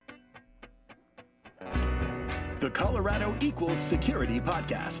The Colorado Equals Security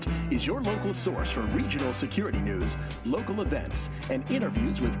Podcast is your local source for regional security news, local events, and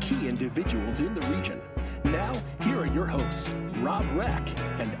interviews with key individuals in the region. Now, here are your hosts, Rob Reck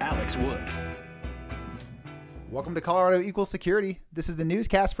and Alex Wood. Welcome to Colorado Equals Security. This is the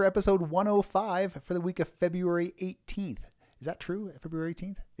newscast for episode 105 for the week of February 18th. Is that true? February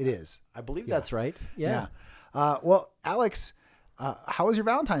 18th? It is. I believe that's right. Yeah. Well, Alex, how was your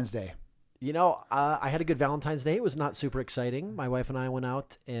Valentine's Day? You know, I had a good Valentine's Day. It was not super exciting. My wife and I went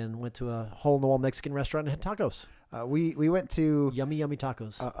out and went to a hole-in-the-wall Mexican restaurant and had tacos. We went to Yummy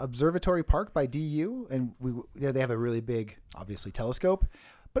tacos. Observatory Park by DU, and they have a really big, obviously, telescope,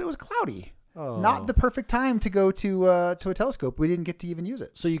 but it was cloudy. Oh. Not the perfect time to go to a telescope. We didn't get to even use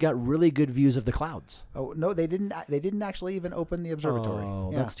it. So you got really good views of the clouds. Oh no, they didn't. They didn't actually even open the observatory.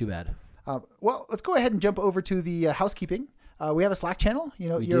 Oh, that's too bad. Well, let's go ahead and jump over to the housekeeping. We have a Slack channel.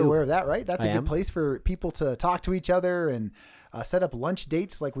 You're aware of that, right? That's a good place for people to talk to each other and set up lunch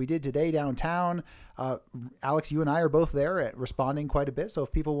dates like we did today downtown. Alex, you and I are both there at responding quite a bit. So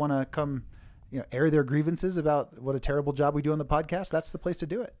if people want to come, air their grievances about what a terrible job we do on the podcast, that's the place to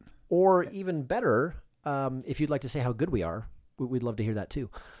do it. Or even better, if you'd like to say how good we are, we'd love to hear that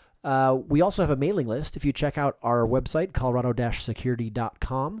too. We also have a mailing list. If you check out our website,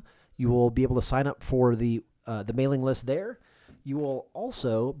 colorado-security.com, you will be able to sign up for the mailing list there. You will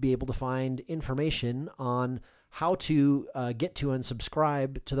also be able to find information on how to get to and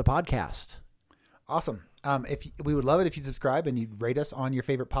subscribe to the podcast. Awesome. We would love it if you'd subscribe and you'd rate us on your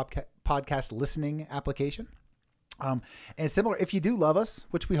favorite podcast listening application. And similar, if you do love us,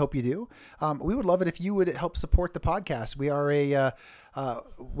 which we hope you do, we would love it if you would help support the podcast. We are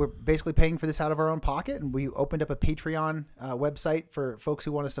we're basically paying for this out of our own pocket, and we opened up a Patreon website for folks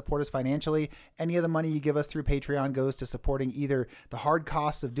who want to support us financially. Any of the money you give us through Patreon goes to supporting either the hard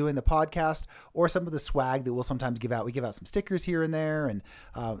costs of doing the podcast or some of the swag that we'll sometimes give out. We give out some stickers here and there, and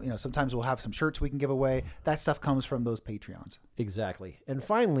sometimes we'll have some shirts we can give away. That stuff comes from those Patreons. Exactly. And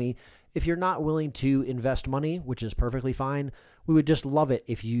finally, if you're not willing to invest money, which is perfectly fine, we would just love it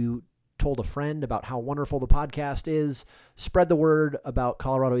if you told a friend about how wonderful the podcast is. Spread the word about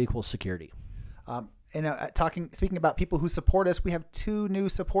Colorado Equals Security. Speaking about people who support us, we have 2 new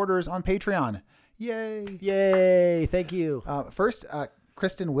supporters on Patreon. Yay! Thank you. First,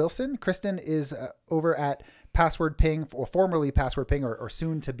 Kristen Wilson. Kristen is over at Password Ping, or formerly Password Ping, or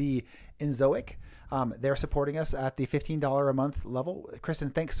soon to be Enzoic. They're supporting us at the $15 a month level. Kristen,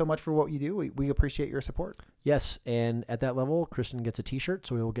 thanks so much for what you do. We appreciate your support. Yes, and at that level, Kristen gets a t-shirt,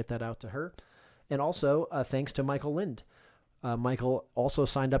 so we will get that out to her. And also, thanks to Michael Lind. Michael also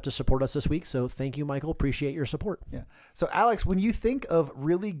signed up to support us this week, so thank you, Michael. Appreciate your support. Yeah. So, Alex, when you think of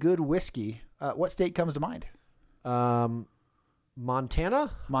really good whiskey, what state comes to mind?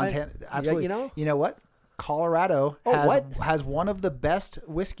 Montana? Absolutely. You know what? Colorado has one of the best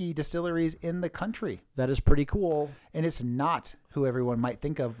whiskey distilleries in the country. That is pretty cool. And it's not who everyone might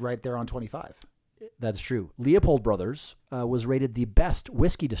think of right there on 25. That's true. Leopold Brothers was rated the best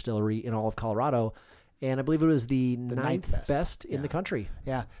whiskey distillery in all of Colorado, and I believe it was the ninth best in the country.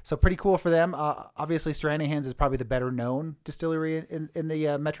 Yeah, so pretty cool for them. Obviously, Stranahan's is probably the better known distillery in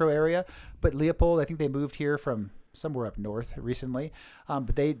the metro area, but Leopold, I think they moved here from somewhere up north recently.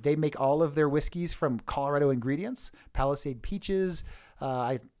 But they make all of their whiskeys from Colorado ingredients, Palisade peaches.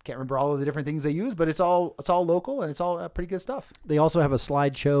 I can't remember all of the different things they use, but it's all local and it's all pretty good stuff. They also have a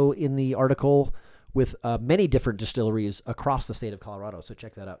slideshow in the article with many different distilleries across the state of Colorado. So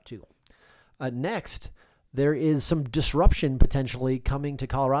check that out too. Next, there is some disruption potentially coming to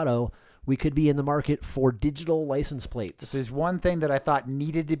Colorado. We could be in the market for digital license plates. If there's one thing that I thought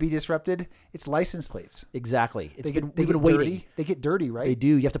needed to be disrupted, it's license plates. Exactly. We've been waiting. They get dirty, right? They do.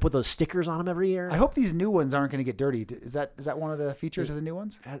 You have to put those stickers on them every year. I hope these new ones aren't going to get dirty. Is that one of the features of the new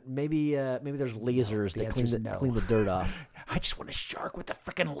ones? Maybe there's lasers that clean the dirt off. I just want a shark with a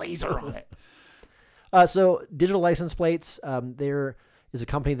freaking laser on it. So digital license plates, there is a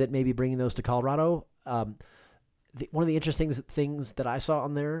company that may be bringing those to Colorado. One of the interesting things that I saw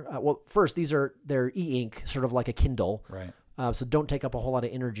on there, first, they're e-ink, sort of like a Kindle. Right. So don't take up a whole lot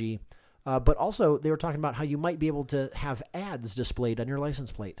of energy. But also, they were talking about how you might be able to have ads displayed on your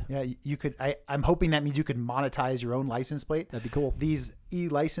license plate. Yeah, you could. I'm hoping that means you could monetize your own license plate. That'd be cool. These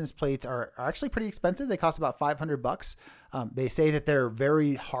e-license plates are actually pretty expensive. They cost about $500. They say that they're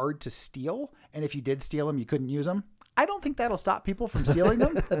very hard to steal, and if you did steal them, you couldn't use them. I don't think that'll stop people from stealing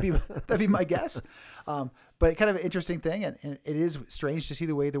them. That'd be my guess. But kind of an interesting thing, and it is strange to see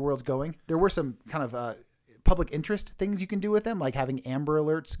the way the world's going. There were some kind of public interest things you can do with them, like having Amber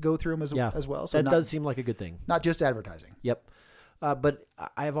Alerts go through them as well. So that does seem like a good thing. Not just advertising. Yep. But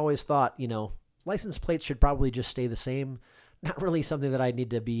I have always thought, license plates should probably just stay the same. Not really something that I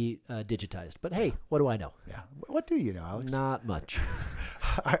need to be digitized. But hey, what do I know? Yeah. What do you know, Alex? Not much.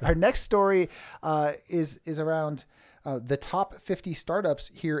 Our next story is around the top 50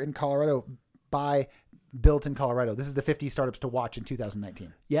 startups here in Colorado by Built in Colorado. This is the 50 startups to watch in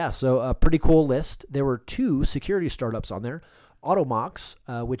 2019. Yeah, so a pretty cool list. There were 2 security startups on there. Automox,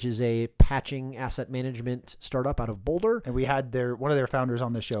 which is a patching asset management startup out of Boulder. And we had one of their founders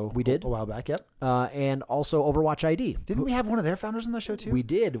on the show. We did? A while back, yep. And also Overwatch ID. Didn't we have one of their founders on the show too? We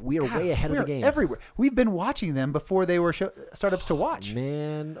did. We are way ahead of the game. Everywhere. We've been watching them before they were startups to watch.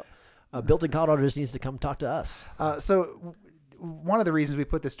 Man, Built in Colorado just needs to come talk to us. So one of the reasons we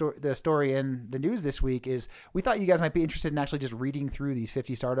put the story in the news this week is we thought you guys might be interested in actually just reading through these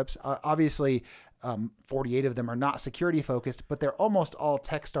 50 startups. Obviously, 48 of them are not security focused, but they're almost all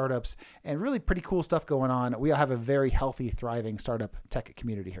tech startups and really pretty cool stuff going on. We all have a very healthy, thriving startup tech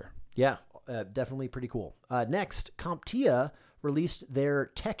community here. Yeah, definitely pretty cool. Next, CompTIA released their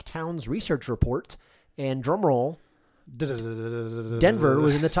Tech Towns research report, and drumroll, Denver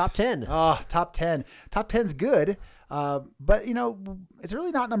was in the top 10. Oh, top 10. Top 10's good, but it's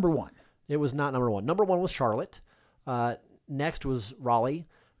really not number one. It was not number one. Number one was Charlotte. Next was Raleigh.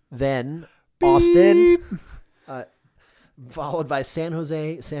 Then Austin, followed by San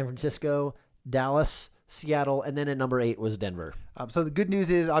Jose, San Francisco, Dallas, Seattle, and then at number 8 was Denver. So the good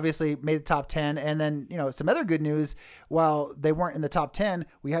news is obviously made the top 10. And then, some other good news, while they weren't in the top 10,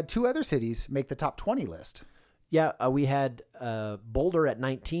 we had 2 other cities make the top 20 list. Yeah, we had Boulder at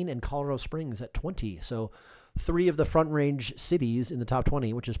 19 and Colorado Springs at 20. So 3 of the Front Range cities in the top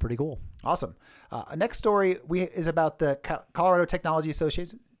 20, which is pretty cool. Awesome. Next story is about the Colorado Technology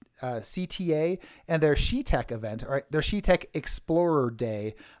Association, CTA, and their SheTech event, or their SheTech Explorer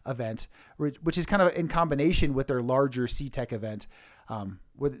Day event, which is kind of in combination with their larger CTech event.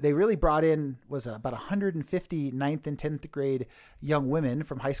 They really brought in about 150 9th and 10th grade young women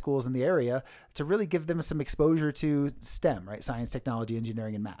from high schools in the area to really give them some exposure to STEM, right? Science, technology,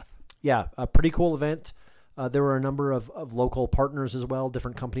 engineering, and math. Yeah, a pretty cool event. There were a number of local partners as well,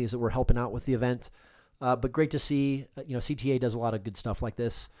 different companies that were helping out with the event. But great to see, CTA does a lot of good stuff like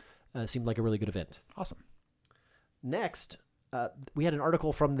this. Seemed like a really good event. Awesome. Next, we had an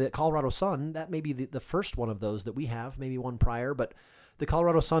article from the Colorado Sun. That may be the first one of those that we have, maybe one prior, but the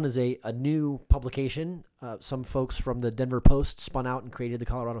Colorado Sun is a new publication. Some folks from the Denver Post spun out and created the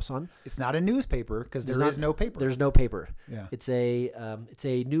Colorado Sun. It's not a newspaper because there is no paper. There's no paper. Yeah. It's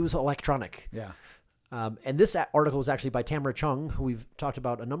a news electronic. Yeah. And this article was actually by Tamara Chung, who we've talked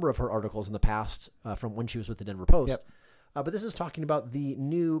about a number of her articles in the past from when she was with the Denver Post. Yep. But this is talking about the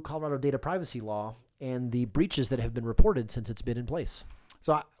new Colorado data privacy law and the breaches that have been reported since it's been in place.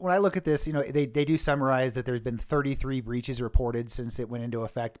 So when I look at this, they do summarize that there's been 33 breaches reported since it went into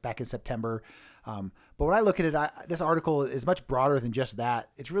effect back in September. But when I look at it, this article is much broader than just that.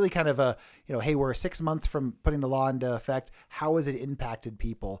 It's really kind of hey, we're 6 months from putting the law into effect. How has it impacted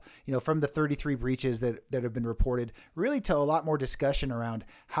people? From the 33 breaches that have been reported, really to a lot more discussion around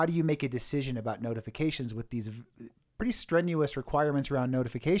how do you make a decision about notifications with these pretty strenuous requirements around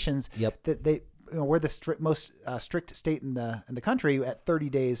notifications. Yep. That we're the most strict state in the country at 30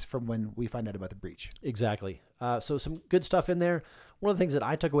 days from when we find out about the breach. Exactly. So some good stuff in there. One of the things that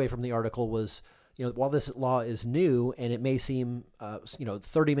I took away from the article was, while this law is new and it may seem,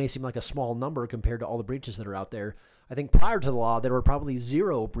 30 may seem like a small number compared to all the breaches that are out there. I think prior to the law, there were probably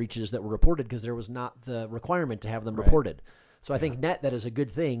 0 breaches that were reported because there was not the requirement to have them reported. So I think net that is a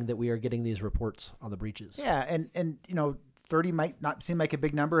good thing that we are getting these reports on the breaches. Yeah, and 30 might not seem like a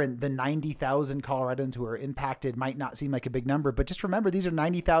big number, and the 90,000 Coloradans who are impacted might not seem like a big number. But just remember, these are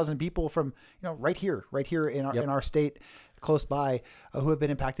 90,000 people from right here in our state, close by, who have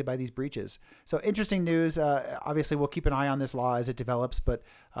been impacted by these breaches. So interesting news. Obviously, we'll keep an eye on this law as it develops, but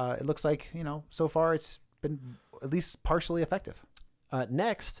it looks like so far it's been at least partially effective.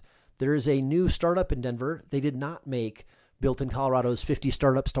 Next, there is a new startup in Denver. They did not make Built in Colorado's 50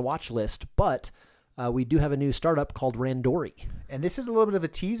 startups to watch list, but we do have a new startup called Randori. And this is a little bit of a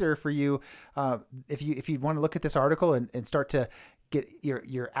teaser for you. If you want to look at this article and start to get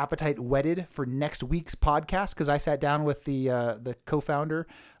your appetite whetted for next week's podcast, because I sat down with the co-founder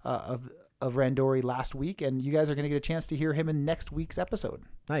of Randori last week, and you guys are going to get a chance to hear him in next week's episode.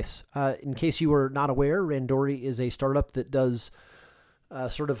 Nice. In case you were not aware, Randori is a startup that does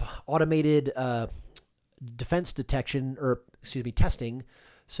sort of automated defense detection, testing.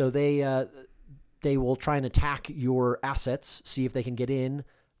 So they will try and attack your assets, see if they can get in.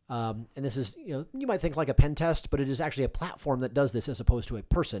 And this is, you might think like a pen test, but it is actually a platform that does this as opposed to a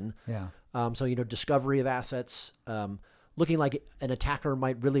person. Yeah. So, discovery of assets, looking like an attacker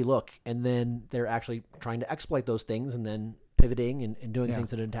might really look, and then they're actually trying to exploit those things and then pivoting and doing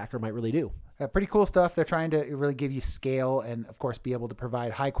things that an attacker might really do. Pretty cool stuff. They're trying to really give you scale and, of course, be able to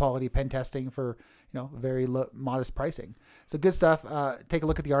provide high-quality pen testing for, very modest pricing. So good stuff. Take a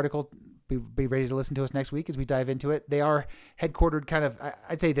look at the article. Be ready to listen to us next week as we dive into it. They are headquartered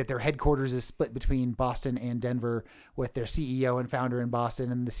I'd say that their headquarters is split between Boston and Denver, with their CEO and founder in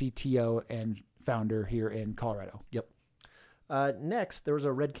Boston and the CTO and founder here in Colorado. Yep. Next, there was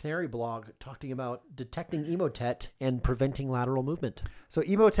a Red Canary blog talking about detecting emotet and preventing lateral movement. So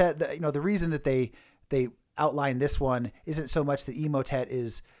emotet, the reason that they outline this one isn't so much that emotet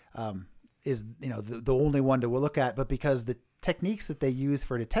is the only one to look at, but because the techniques that they use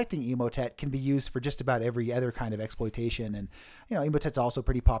for detecting emotet can be used for just about every other kind of exploitation. And, emotet's also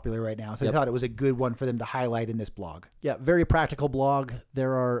pretty popular right now. So I thought it was a good one for them to highlight in this blog. Yeah. Very practical blog.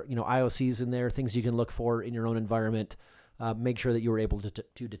 There are, IOCs in there, things you can look for in your own environment. Make sure that you were able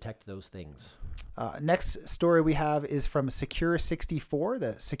to detect those things. Next story we have is from Secure64,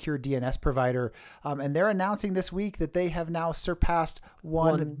 the secure DNS provider. And they're announcing this week that they have now surpassed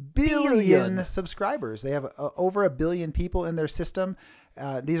 1 billion subscribers. They have over 1 billion people in their system.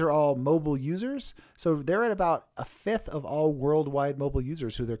 These are all mobile users. So they're at about a fifth of all worldwide mobile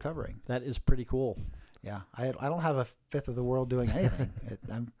users who they're covering. That is pretty cool. Yeah, I don't have a fifth of the world doing anything.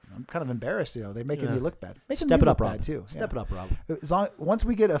 I'm kind of embarrassed. They're making me look bad. Step it up, Rob. Too. Step it up, Rob. Once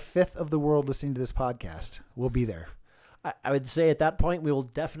we get a fifth of the world listening to this podcast, we'll be there. I would say at that point we will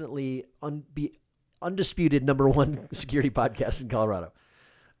definitely be undisputed number one security podcast in Colorado.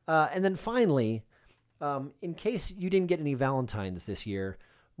 And then finally, in case you didn't get any Valentines this year,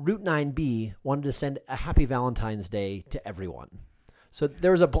 Route 9B wanted to send a happy Valentine's Day to everyone. So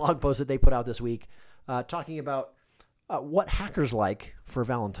there was a blog post that they put out this week talking about what hackers like for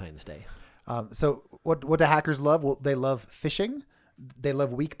Valentine's Day. So what do hackers love? Well, they love phishing. They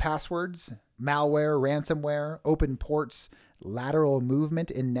love weak passwords, malware, ransomware, open ports, lateral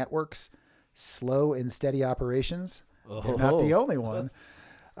movement in networks, slow and steady operations. They're not the only one.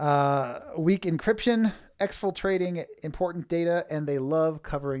 Weak encryption, exfiltrating important data, and they love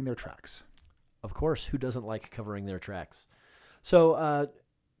covering their tracks. Of course, who doesn't like covering their tracks? So,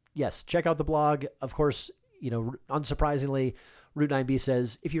 yes, check out the blog. Of course, unsurprisingly, Route 9B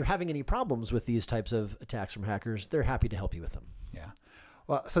says if you're having any problems with these types of attacks from hackers, they're happy to help you with them. Yeah.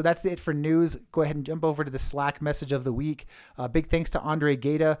 Well, so that's it for news. Go ahead and jump over to the Slack message of the week. Big thanks to Andre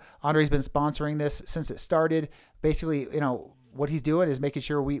Gata. Andre's been sponsoring this since it started. Basically, what he's doing is making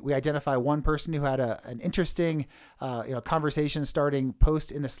sure we identify one person who had an interesting, conversation starting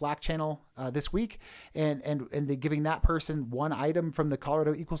post in the Slack channel this week, and giving that person one item from the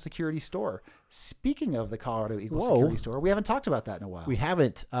Colorado Equal Security Store. Speaking of the Colorado Equal Security Store, we haven't talked about that in a while. We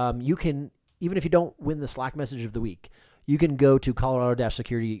haven't. You can, even if you don't win the Slack message of the week, you can go to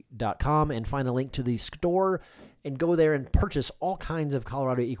colorado-security.com and find a link to the store and go there and purchase all kinds of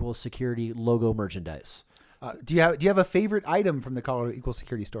Colorado Equal Security logo merchandise. Do you have a favorite item from the Colorado Equal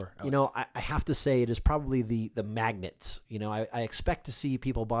Security Store, Alex? I have to say it is probably the magnets. I expect to see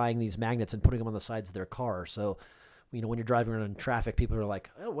people buying these magnets and putting them on the sides of their car. So, when you're driving around in traffic, people are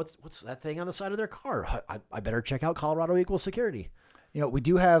like, "Oh, what's that thing on the side of their car? I better check out Colorado Equal Security." We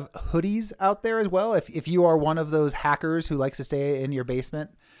do have hoodies out there as well. If you are one of those hackers who likes to stay in your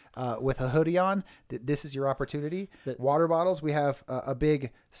basement with a hoodie on, this is your opportunity. Water bottles, we have a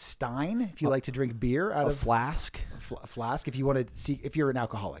big Stein if you like to drink beer out of flask. Flask if you want to see if you're an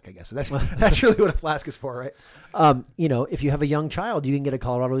alcoholic, I guess. So that's really what a flask is for, right? If you have a young child, you can get a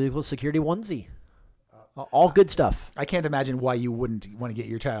Colorado Equal Security onesie. All good stuff. I can't imagine why you wouldn't want to get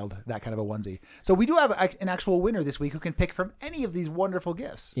your child that kind of a onesie. So we do have an actual winner this week who can pick from any of these wonderful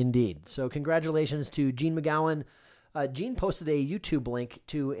gifts. Indeed. So congratulations to Gene McGowan. Gene posted a YouTube link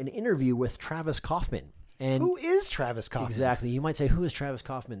to an interview with Travis Kaufman. And who is Travis Kaufman? Exactly. You might say, who is Travis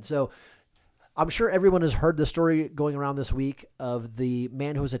Kaufman? So I'm sure everyone has heard the story going around this week of the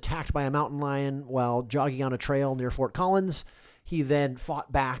man who was attacked by a mountain lion while jogging on a trail near Fort Collins. He then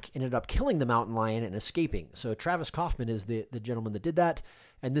fought back, ended up killing the mountain lion and escaping. So Travis Kaufman is the gentleman that did that,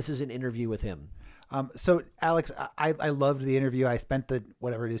 and this is an interview with him. So, Alex, I loved the interview. I spent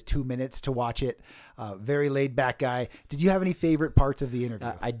 2 minutes to watch it. Very laid-back guy. Did you have any favorite parts of the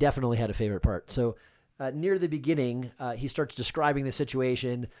interview? I definitely had a favorite part. So near the beginning, he starts describing the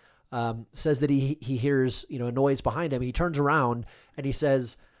situation, says that he hears a noise behind him. He turns around, and he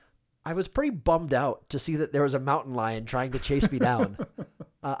says, I was pretty bummed out to see that there was a mountain lion trying to chase me down.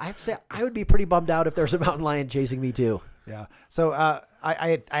 I have to say, I would be pretty bummed out if there was a mountain lion chasing me too. Yeah. So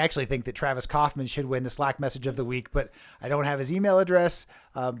I actually think that Travis Kaufman should win the Slack message of the week, but I don't have his email address,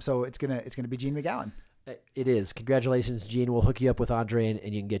 so it's gonna be Gene McGowan. It is. Congratulations, Gene. We'll hook you up with Andre,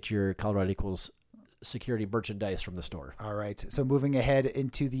 and you can get your Colorado Equals security merchandise from the store. All right. So moving ahead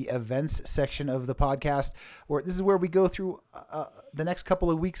into the events section of the podcast, where this is where we go through the next couple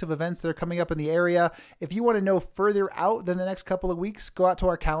of weeks of events that are coming up in the area. If you want to know further out than the next couple of weeks, go out to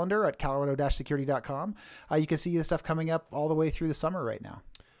our calendar at colorado-security.com. You can see the stuff coming up all the way through the summer right now.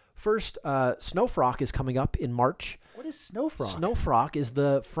 First, Snowfrock is coming up in March. What is Snowfrock? Snowfrock is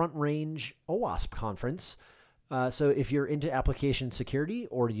the Front Range OWASP conference. So if you're into application security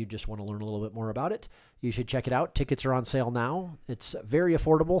or you just want to learn a little bit more about it, you should check it out. Tickets are on sale now. It's very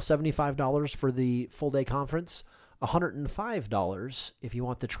affordable, $75 for the full-day conference, $105 if you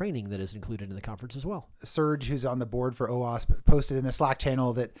want the training that is included in the conference as well. Serge, who's on the board for OWASP, posted in the Slack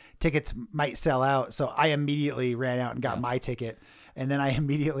channel that tickets might sell out. So I immediately ran out and got my ticket. And then I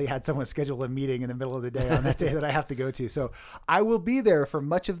immediately had someone schedule a meeting in the middle of the day on that day that I have to go to. So I will be there for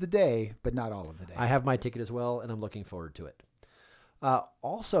much of the day, but not all of the day. I have my ticket as well, and I'm looking forward to it.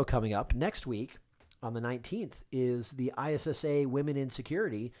 Also coming up next week on the 19th is the ISSA Women in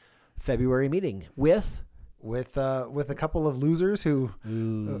Security February meeting with a couple of losers who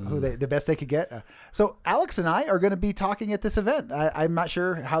the best they could get. So Alex and I are going to be talking at this event. I'm not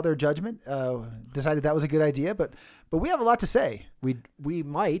sure how their judgment decided that was a good idea, but we have a lot to say. We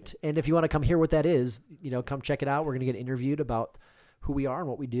might, and if you want to come hear what that is, come check it out. We're going to get interviewed about who we are and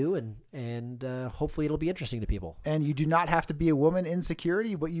what we do, and hopefully it'll be interesting to people. And you do not have to be a woman in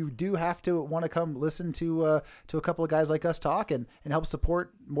security, but you do have to want to come listen to a couple of guys like us talk and help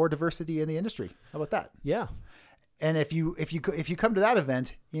support more diversity in the industry. How about that? Yeah. And if you come to that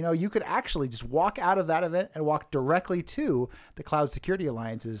event, you could actually just walk out of that event and walk directly to the Cloud Security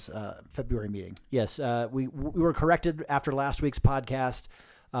Alliance's February meeting. Yes, we were corrected after last week's podcast.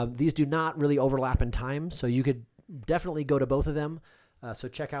 These do not really overlap in time, so you could definitely go to both of them. So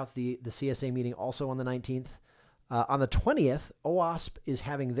check out the CSA meeting also on the 19th. On the 20th, OWASP is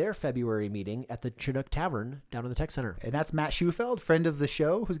having their February meeting at the Chinook Tavern down in the Tech Center. And that's Matt Schufeld, friend of the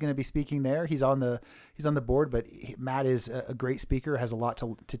show, who's going to be speaking there. He's on the board, but Matt is a great speaker, has a lot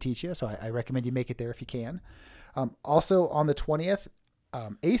to teach you. So I recommend you make it there if you can. Also on the 20th,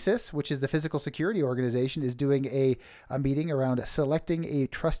 ASIS, which is the physical security organization, is doing a meeting around selecting a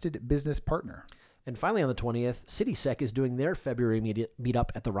trusted business partner. And finally on the 20th, CitySec is doing their February meetup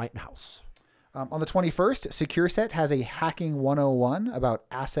at the Wright House. On the 21st, SecureSet has a Hacking 101 about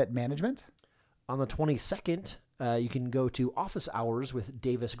asset management. On the 22nd, you can go to Office Hours with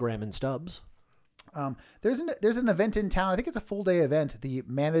Davis, Graham, and Stubbs. There's an event in town. I think it's a full day event, the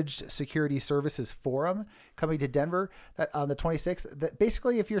Managed Security Services Forum, coming to Denver on the 26th. That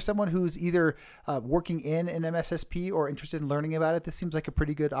basically, if you're someone who's either working in an MSSP or interested in learning about it, this seems like a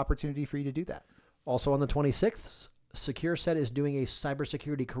pretty good opportunity for you to do that. Also on the 26th, SecureSet is doing a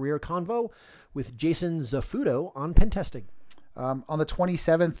cybersecurity career convo with Jason Zafuto on pen testing. On the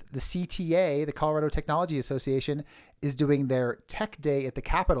 27th, the CTA, the Colorado Technology Association, is doing their Tech Day at the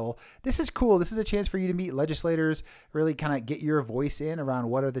Capitol. This is cool. This is a chance for you to meet legislators, really kind of get your voice in around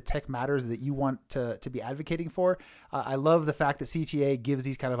what are the tech matters that you want to be advocating for. I love the fact that CTA gives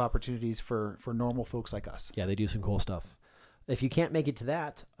these kind of opportunities for normal folks like us. Yeah, they do some cool stuff. If you can't make it to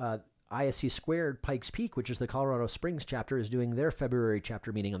that, ISC Squared Pikes Peak, which is the Colorado Springs chapter, is doing their February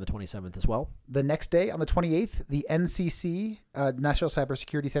chapter meeting on the 27th as well. The next day, on the 28th, the NCC, National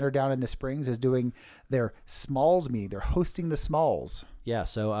Cybersecurity Center down in the Springs, is doing their Smalls meeting. They're hosting the Smalls. Yeah,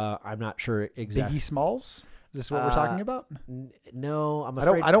 so I'm not sure exactly. Biggie Smalls? Is this what we're talking about? No, I'm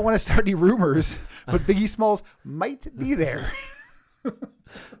afraid. I don't want to start any rumors, but Biggie Smalls might be there.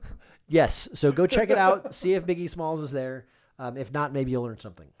 Yes, so go check it out. See if Biggie Smalls is there. If not, maybe you'll learn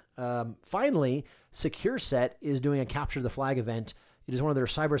something. Finally, SecureSet is doing a Capture the Flag event. It is one of their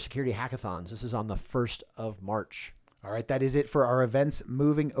cybersecurity hackathons. This is on the 1st of March. All right, that is it for our events.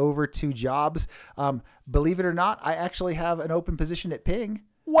 Moving over to jobs. Believe it or not, I actually have an open position at Ping.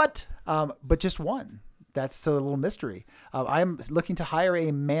 What? But just one. That's a little mystery. I'm looking to hire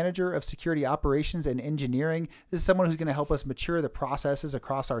a manager of security operations and engineering. This is someone who's going to help us mature the processes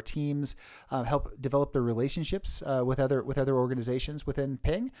across our teams, help develop the relationships with other organizations within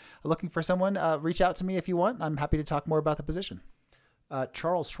Ping. Looking for someone, reach out to me if you want. I'm happy to talk more about the position.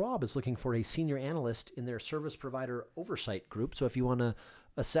 Charles Schwab is looking for a senior analyst in their service provider oversight group. So if you want to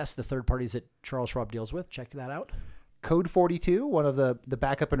assess the third parties that Charles Schwab deals with, check that out. Code 42, one of the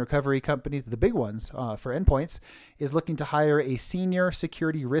backup and recovery companies, the big ones for endpoints, is looking to hire a senior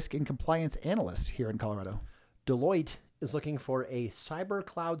security risk and compliance analyst here in Colorado. Deloitte is looking for a cyber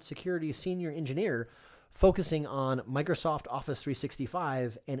cloud security senior engineer focusing on Microsoft Office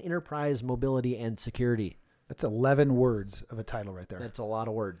 365 and enterprise mobility and security. That's 11 words of a title right there. That's a lot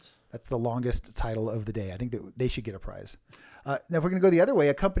of words. That's the longest title of the day. I think that they should get a prize. Now, if we're going to go the other way,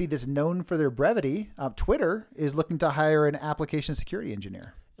 a company that's known for their brevity, Twitter, is looking to hire an application security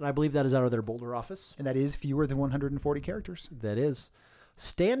engineer. And I believe that is out of their Boulder office. And that is fewer than 140 characters. That is.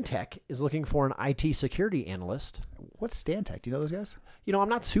 Stantec is looking for an IT security analyst. What's Stantec? Do you know those guys? You know, I'm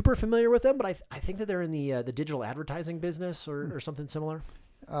not super familiar with them, but I think that they're in the digital advertising business or something similar.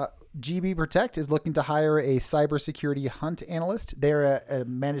 GB Protect is looking to hire a cybersecurity hunt analyst. They're a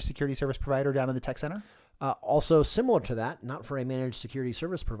managed security service provider down in the tech center. Also similar to that, not for a managed security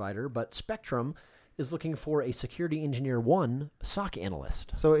service provider, but Spectrum is looking for a security engineer 1 SOC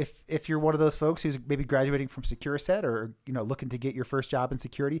analyst. So if you're one of those folks who's maybe graduating from SecureSet or looking to get your first job in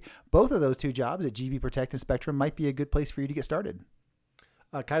security, both of those 2 jobs at GB Protect and Spectrum might be a good place for you to get started.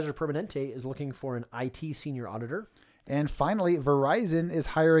 Kaiser Permanente is looking for an IT senior auditor. And finally, Verizon is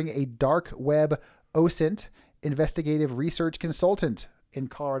hiring a dark web OSINT investigative research consultant in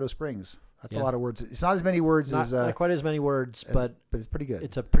Colorado Springs. That's a lot of words. It's not as many words as... Not quite as many words, but it's pretty good.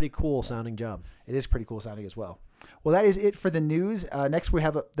 It's a pretty cool sounding job. It is pretty cool sounding as well. Well, that is it for the news. Next, we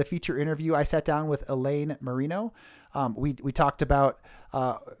have the feature interview. I sat down with Elaine Marino. We talked about...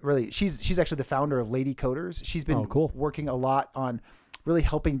 really, she's actually the founder of Lady Coders. She's been working a lot on really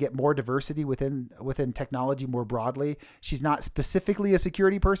helping get more diversity within technology more broadly. She's not specifically a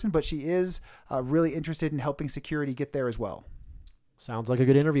security person, but she is really interested in helping security get there as well. Sounds like a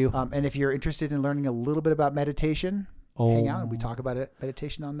good interview. And if you're interested in learning a little bit about meditation, hang out and we talk about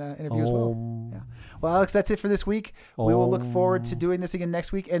meditation on the interview as well. Yeah. Well, Alex, that's it for this week. We will look forward to doing this again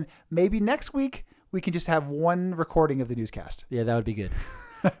next week. And maybe next week we can just have one recording of the newscast. Yeah, that would be good.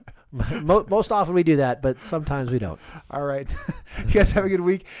 Most often we do that, but sometimes we don't. All right. You guys have a good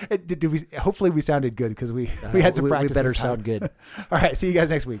week. Hopefully we sounded good because we had some practice. We better sound good. All right. See you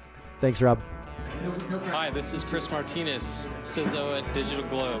guys next week. Thanks, Rob. Hi, this is Chris Martinez, CISO at Digital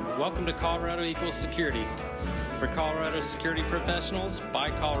Globe. Welcome to Colorado Equals Security. For Colorado security professionals,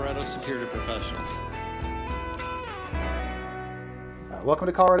 by Colorado security professionals. Welcome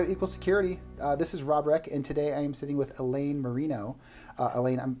to Colorado Equals Security. This is Rob Reck, and today I am sitting with Elaine Marino.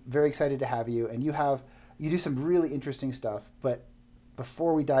 Elaine, I'm very excited to have you, and you do some really interesting stuff. But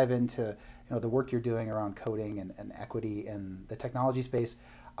before we dive into the work you're doing around coding and equity in the technology space,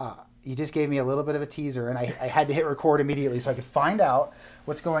 you just gave me a little bit of a teaser, and I had to hit record immediately so I could find out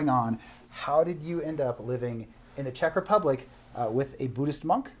what's going on. How did you end up living in the Czech Republic with a Buddhist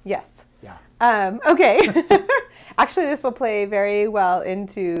monk? Yes. Yeah. Okay. Actually, this will play very well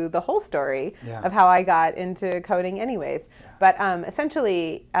into the whole story of how I got into coding anyways. Yeah. But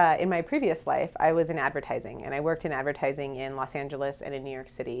essentially, in my previous life, I was in advertising, and I worked in advertising in Los Angeles and in New York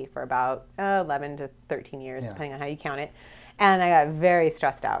City for about 11 to 13 years, depending on how you count it. And I got very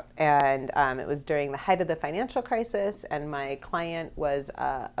stressed out. And it was during the height of the financial crisis, and my client was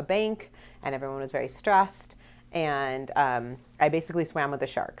a bank, and everyone was very stressed. And I basically swam with the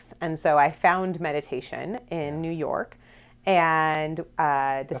sharks. And so I found meditation in New York and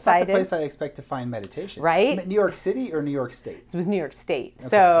decided... That's not the place I expect to find meditation. Right? New York City or New York State? It was New York State. Okay.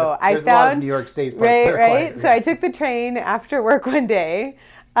 So there's a lot of New York State parts that are quiet. So I took the train after work one day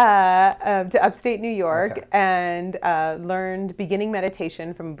to upstate New York and learned beginning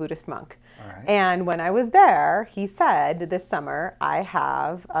meditation from a Buddhist monk. Right. And when I was there, he said, this summer, I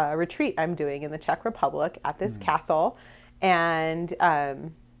have a retreat I'm doing in the Czech Republic at this castle, and,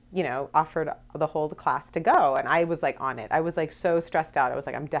 offered the whole class to go. And I was on it. I was so stressed out. I was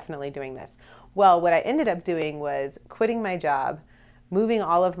I'm definitely doing this. Well, what I ended up doing was quitting my job, moving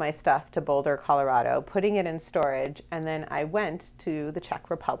all of my stuff to Boulder, Colorado, putting it in storage, and then I went to the Czech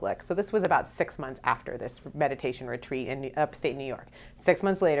Republic. So this was about 6 months after this meditation retreat in upstate New York. 6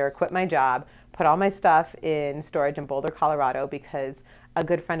 months later, quit my job, put all my stuff in storage in Boulder, Colorado, because a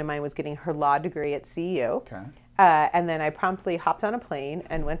good friend of mine was getting her law degree at CEU. Okay. And then I promptly hopped on a plane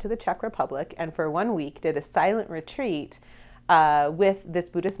and went to the Czech Republic, and for 1 week did a silent retreat with this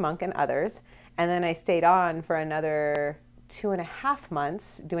Buddhist monk and others. And then I stayed on for another 2.5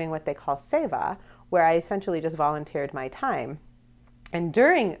 months doing what they call seva, where I essentially just volunteered my time. And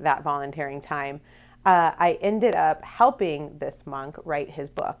during that volunteering time, I ended up helping this monk write his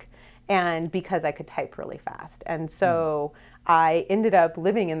book, and because I could type really fast. And so I ended up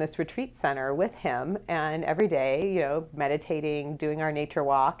living in this retreat center with him, and every day, meditating, doing our nature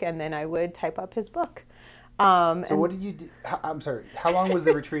walk, and then I would type up his book. So what did you do? I'm sorry. How long was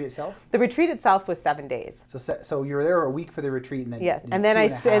the retreat itself? The retreat itself was 7 days. So you were there a week for the retreat, and then yes, and then I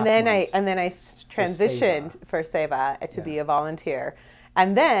transitioned for seva to be a volunteer,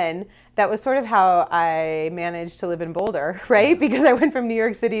 And then that was sort of how I managed to live in Boulder, right? Because I went from New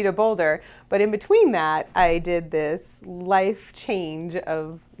York City to Boulder. But in between that, I did this life change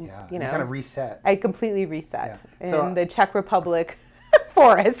of, you kind of reset. I completely reset Yeah. in the Czech Republic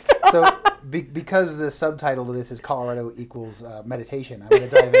forest. So because the subtitle to this is Colorado equals meditation, I'm going to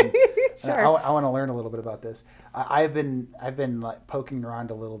dive in. Sure. I want to learn a little bit about this. I've been like poking around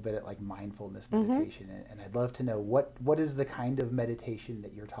a little bit at like mindfulness meditation, and I'd love to know what is the kind of meditation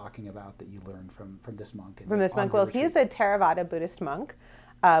that you're talking about that you learned from this monk. From this monk, well, he is a Theravada Buddhist monk,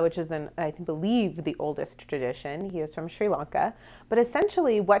 which is I believe the oldest tradition. He is from Sri Lanka. But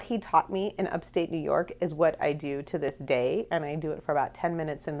essentially what he taught me in upstate New York is what I do to this day. And I do it for about 10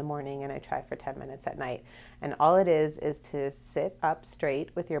 minutes in the morning and I try for 10 minutes at night. And all it is to sit up straight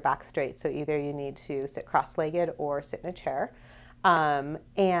with your back straight. So either you need to sit cross-legged or sit in a chair.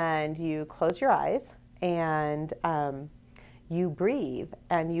 And you close your eyes and you breathe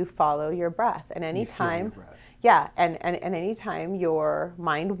and you follow your breath. And anytime... Yeah, and anytime your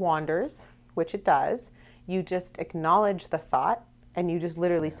mind wanders, which it does, you just acknowledge the thought and you just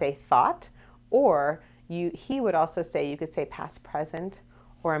literally say thought, or he would also say, you could say past, present,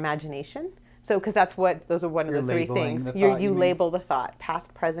 or imagination. So, because those are one of the three things. You label the thought,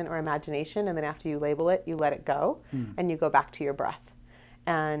 past, present, or imagination, and then after you label it, you let it go, and you go back to your breath.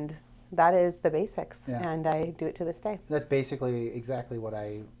 And that is the basics, and I do it to this day. That's basically exactly what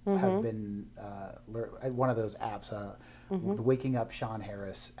I have been one of those apps, the Waking Up Sean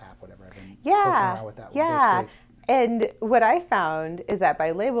Harris app, whatever. I've been poking around with that one. Yeah, and what I found is that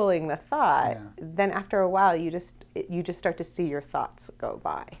by labeling the thought, then after a while you just start to see your thoughts go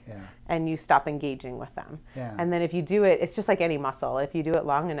by, and you stop engaging with them. Yeah. And then if you do it, it's just like any muscle. If you do it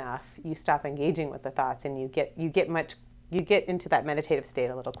long enough, you stop engaging with the thoughts, and you get into that meditative state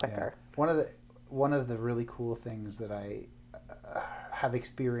a little quicker. Yeah. One of the really cool things that I have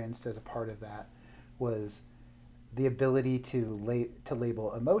experienced as a part of that was the ability to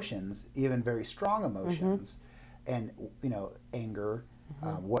label emotions, even very strong emotions, and anger.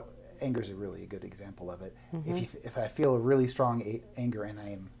 Anger is a really good example of it. If I feel a really strong anger and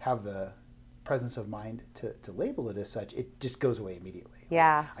I have the presence of mind to label it as such, it just goes away immediately.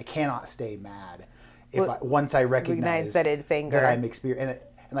 Yeah. Like, I cannot stay mad once I recognize that it's anger, that I'm experiencing. And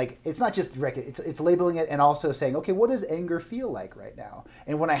like, it's not just it's labeling it and also saying, okay, what does anger feel like right now?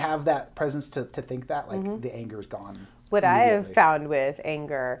 And when I have that presence to think that, like, the anger is gone. What I have found with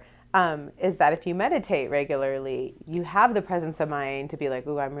anger is that if you meditate regularly, you have the presence of mind to be like,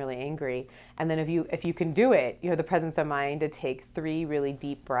 ooh, I'm really angry. And then if you can do it, you have the presence of mind to take 3 really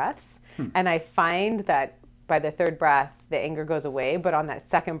deep breaths. And I find that by the 3rd breath, the anger goes away. But on that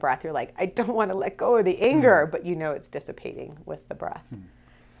 2nd breath, you're like, I don't want to let go of the anger, but it's dissipating with the breath.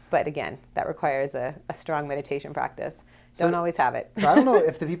 But again, that requires a strong meditation practice. Don't always have it. So I don't know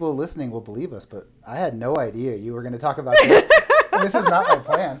if the people listening will believe us, but I had no idea you were going to talk about this. This was not my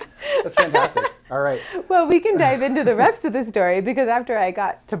plan. That's fantastic. All right. Well, we can dive into the rest of the story, because after I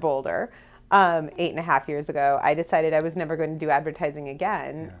got to Boulder 8.5 years ago, I decided I was never going to do advertising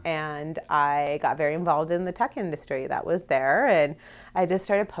again. And I got very involved in the tech industry that was there. And I just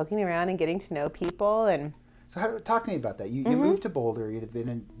started poking around and getting to know people. And so talk to me about that. You moved to Boulder. You'd been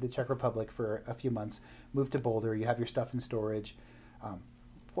in the Czech Republic for a few months. Moved to Boulder. You have your stuff in storage.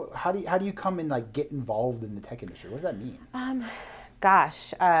 How do you come and like get involved in the tech industry? What does that mean?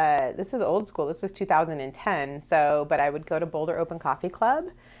 This is old school. This was 2010. But I would go to Boulder Open Coffee Club,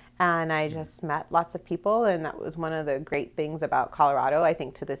 and I just met lots of people. And that was one of the great things about Colorado, I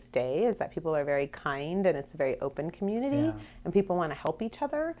think, to this day, is that people are very kind and it's a very open community, and people want to help each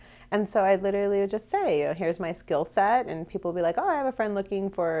other. And so I literally would just say, here's my skill set, and people would be like, oh, I have a friend looking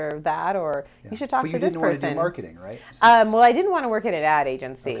for that, or you should talk to this person. But you didn't want to do marketing, right? So, I didn't want to work at an ad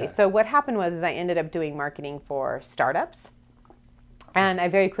agency. Okay. So what happened was I ended up doing marketing for startups. And I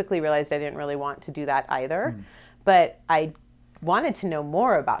very quickly realized I didn't really want to do that either. But I wanted to know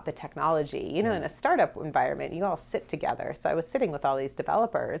more about the technology. In a startup environment, you all sit together. So I was sitting with all these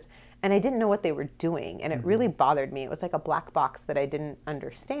developers, and I didn't know what they were doing. And it really bothered me. It was like a black box that I didn't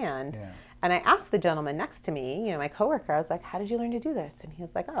understand. Yeah. And I asked the gentleman next to me, my coworker, I was like, how did you learn to do this? And he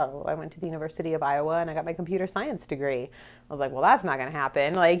was like, oh, I went to the University of Iowa and I got my computer science degree. I was like, well, that's not going to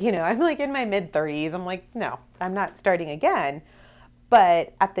happen. I'm like in my mid-30s. I'm like, no, I'm not starting again.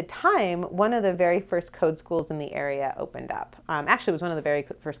 But at the time, one of the very first code schools in the area opened up. Actually, it was one of the very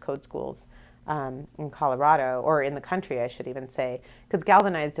first code schools in Colorado, or in the country, I should even say, because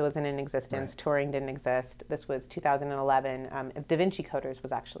Galvanized wasn't in existence, right. Turing didn't exist. This was 2011. DaVinci Coders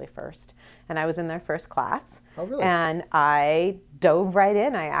was actually first, and I was in their first class. Oh, really? And I dove right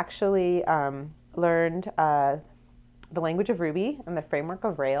in. I actually learned the language of Ruby and the framework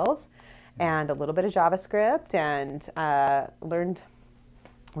of Rails, and a little bit of JavaScript, and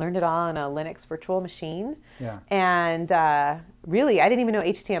learned it all on a Linux virtual machine. Yeah. And really, I didn't even know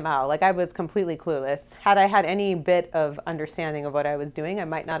HTML. Like, I was completely clueless. Had I had any bit of understanding of what I was doing, I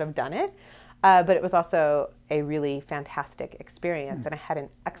might not have done it. But it was also a really fantastic experience, and I had an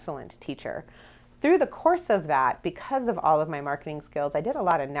excellent teacher. Through the course of that, because of all of my marketing skills, I did a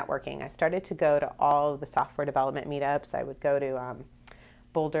lot of networking. I started to go to all of the software development meetups. I would go to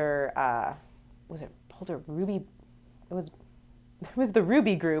Boulder, was it Boulder Ruby? It was the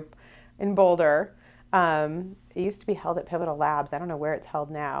Ruby group in Boulder. It used to be held at Pivotal Labs. I don't know where it's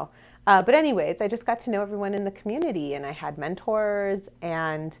held now. But anyways, I just got to know everyone in the community, and I had mentors,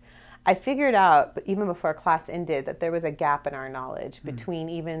 and I figured out, even before class ended, that there was a gap in our knowledge between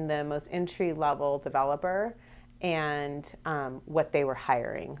even the most entry-level developer and what they were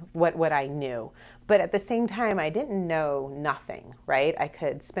hiring, what I knew. But at the same time, I didn't know nothing, right? I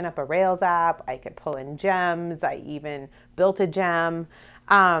could spin up a Rails app, I could pull in gems, I even built a gem,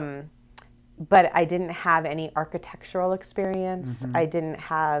 but I didn't have any architectural experience. I didn't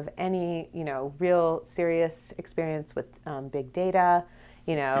have any, real serious experience with big data.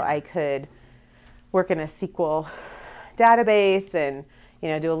 I could work in a SQL database and,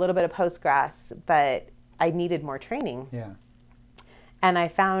 do a little bit of Postgres, but I needed more training. Yeah. And I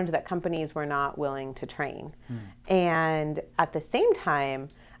found that companies were not willing to train. And at the same time,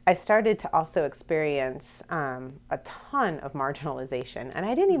 I started to also experience a ton of marginalization. And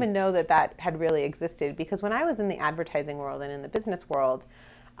I didn't even know that had really existed, because when I was in the advertising world and in the business world,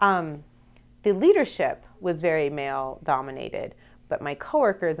 the leadership was very male dominated. But my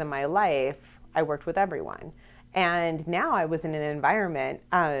coworkers in my life, I worked with everyone. And now I was in an environment,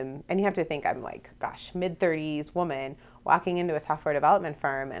 and you have to think I'm like, mid-30s woman walking into a software development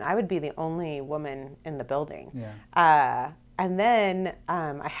firm, and I would be the only woman in the building. Yeah. And then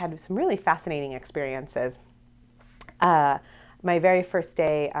I had some really fascinating experiences. My very first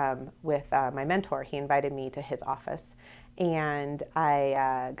day with my mentor, he invited me to his office, and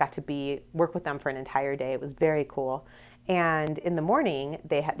I got to work with them for an entire day. It was very cool. And in the morning,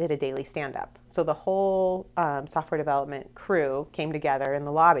 they did a daily stand-up. So the whole software development crew came together in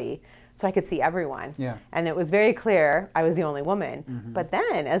the lobby so I could see everyone. Yeah. And it was very clear I was the only woman. But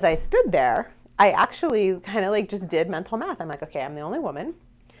then as I stood there, I actually kind of just did mental math. I'm like, okay, I'm the only woman.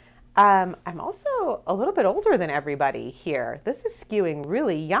 I'm also a little bit older than everybody here. This is skewing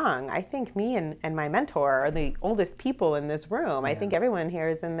really young. I think me and my mentor are the oldest people in this room. I think everyone here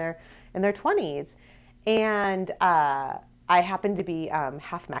is in their 20s. And I happen to be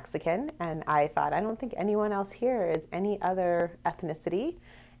half Mexican, and I thought, I don't think anyone else here is any other ethnicity,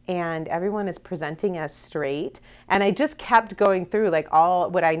 and everyone is presenting as straight. And I just kept going through all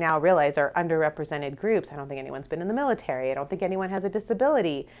what I now realize are underrepresented groups. I don't think anyone's been in the military. I don't think anyone has a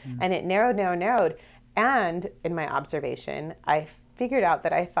disability. And it narrowed. And in my observation, I figured out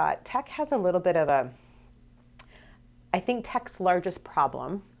that I thought tech has a little bit of I think tech's largest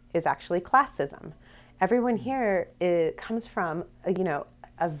problem is actually classism. Everyone here comes from,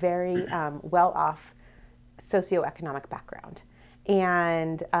 a very well-off socioeconomic background.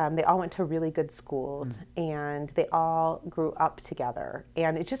 And they all went to really good schools, and they all grew up together.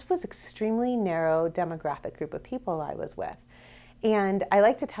 And it just was extremely narrow demographic group of people I was with. And I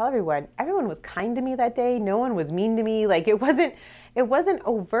like to tell everyone was kind to me that day. No one was mean to me. It wasn't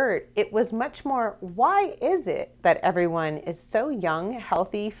overt. It was much more, why is it that everyone is so young,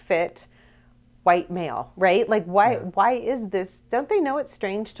 healthy, fit, white male, right? Why is this? Don't they know it's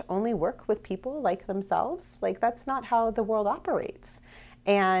strange to only work with people like themselves? That's not how the world operates.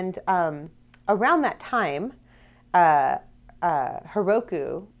 And around that time,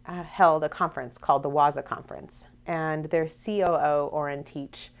 Heroku held a conference called the Waza Conference, and their COO, Oren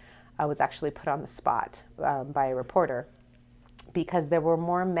Teach, was actually put on the spot by a reporter because there were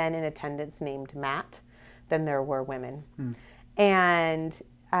more men in attendance named Matt than there were women. And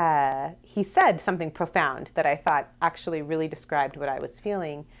he said something profound that I thought actually really described what I was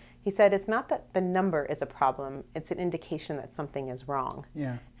feeling. He said, it's not that the number is a problem, it's an indication that something is wrong.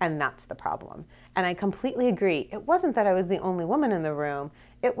 Yeah. And that's the problem. And I completely agree. It wasn't that I was the only woman in the room.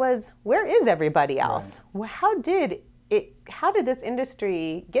 It was, where is everybody else? Right. How did this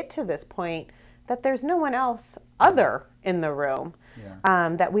industry get to this point that there's no one else other in the room?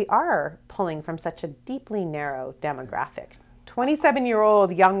 That we are pulling from such a deeply narrow demographic.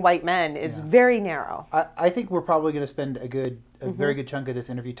 27-year-old young white men is very narrow. I think we're probably going to spend a very good chunk of this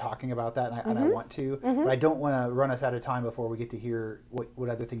interview talking about that, and I want to, but I don't want to run us out of time before we get to hear what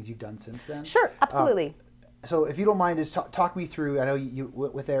other things you've done since then. Sure, absolutely. So if you don't mind, just talk me through. I know you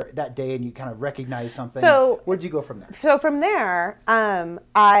went there that day and you kind of recognized something. So where'd you go from there? So from there,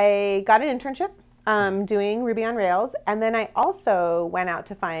 I got an internship doing Ruby on Rails, and then I also went out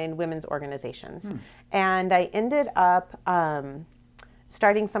to find women's organizations, and I ended up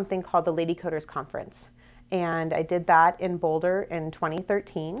starting something called the Lady Coders Conference, and I did that in Boulder in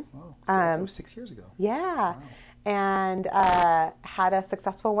 2013. Oh, so that was 6 years ago. Yeah. Wow. And had a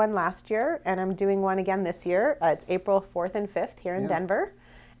successful one last year, and I'm doing one again this year. It's April 4th and 5th here in Denver.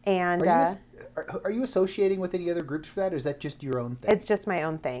 And are you associating with any other groups for that, or is that just your own thing? It's just my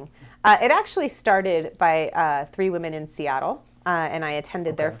own thing. It actually started by 3 women in Seattle, and I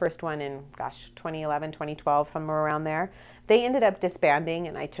attended their first one in, 2011, 2012, somewhere around there. They ended up disbanding,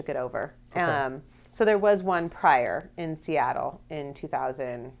 and I took it over. Okay. So there was one prior in Seattle in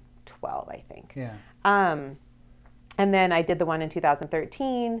 2012, I think. Yeah. And then I did the one in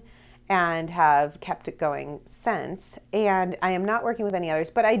 2013 and have kept it going since. And I am not working with any others,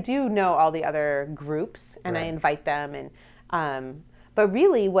 but I do know all the other groups, and I invite them. And but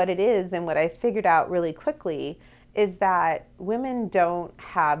really what it is, and what I figured out really quickly, is that women don't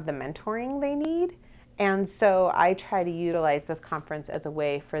have the mentoring they need. And so I try to utilize this conference as a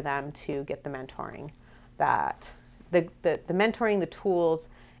way for them to get the mentoring, that the mentoring, the tools,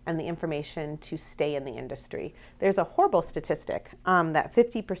 and the information to stay in the industry. There's a horrible statistic that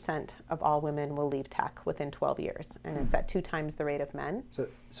 50% of all women will leave tech within 12 years, and it's at 2 times the rate of men.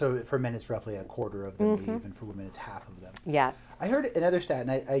 So for men, it's roughly a quarter of them leave, and for women, it's half of them. Yes. I heard another stat,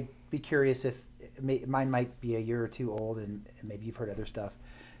 and I'd be curious if mine might be a year or two old, and maybe you've heard other stuff.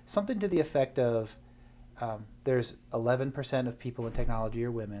 Something to the effect of there's 11% of people in technology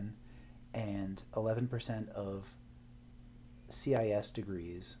are women, and 11% of CIS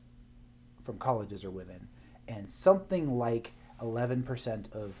degrees from colleges are women, and something like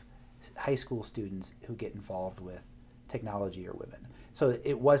 11% of high school students who get involved with technology are women. So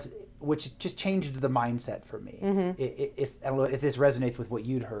which just changed the mindset for me. If I don't know if this resonates with what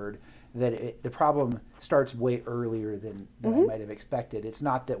you'd heard, that the problem starts way earlier than I might have expected. It's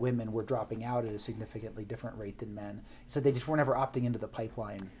not that women were dropping out at a significantly different rate than men. It's that they just weren't ever opting into the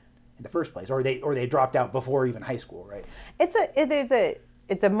pipeline in the first place, or they dropped out before even high school, right? It's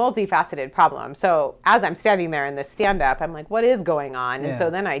a multifaceted problem. So as I'm standing there in this stand-up, I'm like, what is going on? And so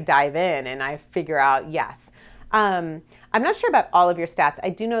then I dive in and I figure out, yes. I'm not sure about all of your stats. I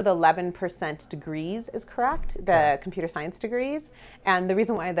do know the 11% degrees is correct, the computer science degrees. And the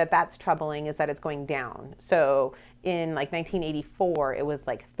reason why that's troubling is that it's going down. So in like 1984, it was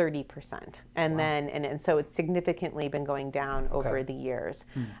like 30%. And then, and so it's significantly been going down over the years.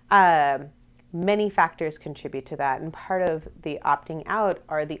 Many factors contribute to that. And part of the opting out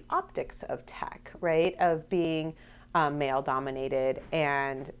are the optics of tech, right? Of being male dominated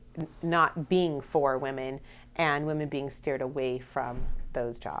and not being for women, and women being steered away from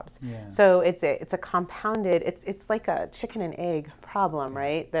those jobs. Yeah. So it's a compounded, it's like a chicken and egg problem,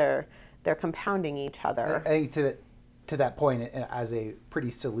 right? They're compounding each other. I think to that point, as a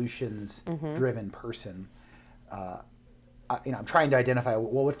pretty solutions-driven person, I'm trying to identify,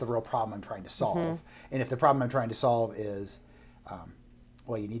 well, what's the real problem I'm trying to solve? And if the problem I'm trying to solve is,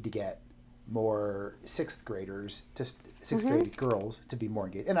 you need to get more sixth grade girls to be more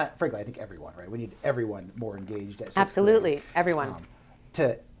engaged. And frankly, I think everyone, right? We need everyone more engaged at sixth Absolutely, grade, everyone.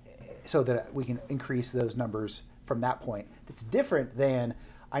 So that we can increase those numbers from that point. It's different than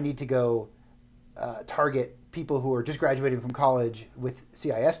I need to go target people who are just graduating from college with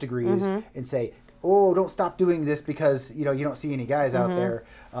CIS degrees and say, oh, don't stop doing this because you don't see any guys out there.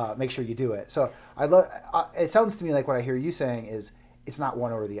 Make sure you do it. So it sounds to me like what I hear you saying is it's not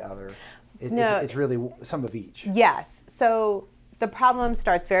one or the other. It's really some of each. Yes. So the problem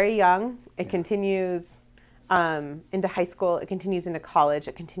starts very young. It continues into high school. It continues into college.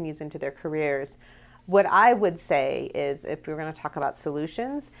 It continues into their careers. What I would say is, if we're going to talk about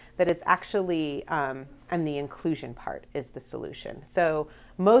solutions, that it's actually, and the inclusion part is the solution. So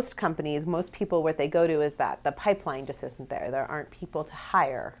most companies, most people, what they go to is that the pipeline just isn't there. There aren't people to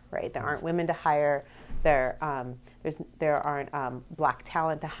hire, right? There aren't women to hire. There aren't black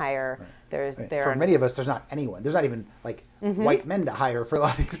talent to hire. Right. For many of us, there's not anyone. There's not even white men to hire for a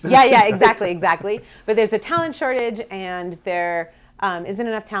lot of these positions. Yeah, exactly. But there's a talent shortage, and there isn't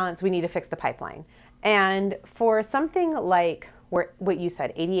enough talent, so we need to fix the pipeline. And for something like what you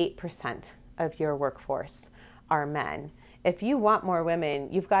said, 88% of your workforce are men. If you want more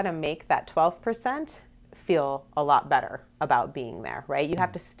women, you've got to make that 12% feel a lot better about being there, right? You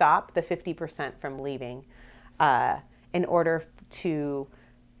have to stop the 50% from leaving in order to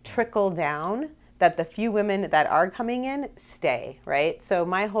trickle down that the few women that are coming in stay, right? So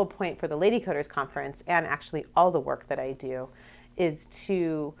my whole point for the Lady Coders Conference, and actually all the work that I do, is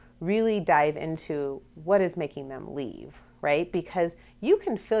to really dive into what is making them leave, right? Because you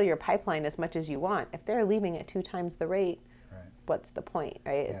can fill your pipeline as much as you want. If they're leaving at 2 times the rate, what's the point,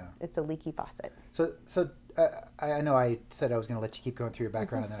 right? Yeah. It's a leaky faucet. So I know I said I was going to let you keep going through your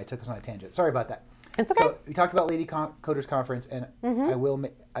background, and then I took us on a tangent. Sorry about that. It's okay. So we talked about Lady Coders Conference, and I will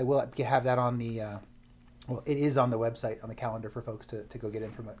have that on the well, it is on the website, on the calendar for folks to go get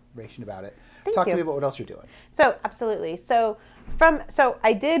information about it. Talk to me about what else you're doing. So absolutely. So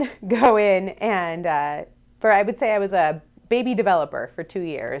I did go in and I would say I was a baby developer for 2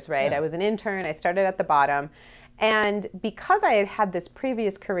 years, right? Yeah. I was an intern. I started at the bottom. And because I had had this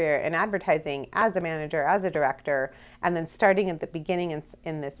previous career in advertising as a manager, as a director, and then starting at the beginning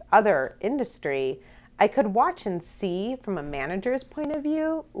in this other industry, I could watch and see from a manager's point of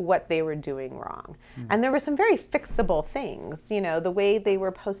view what they were doing wrong. And there were some very fixable things, the way they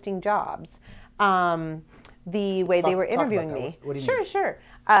were posting jobs, the way they were interviewing me. What do you mean? Sure.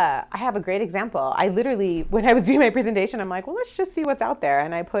 I have a great example. I literally, when I was doing my presentation, I'm like, well, let's just see what's out there.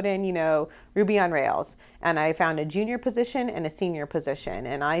 And I put in, Ruby on Rails. And I found a junior position and a senior position.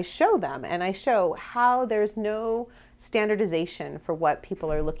 And I show them, and I show how there's no standardization for what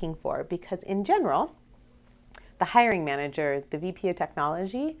people are looking for. Because in general, the hiring manager, the VP of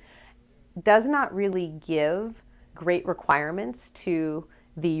technology, does not really give great requirements to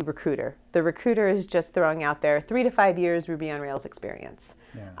the recruiter. The recruiter is just throwing out there 3 to 5 years Ruby on Rails experience.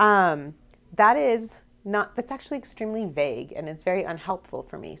 Yeah. That's actually extremely vague, and it's very unhelpful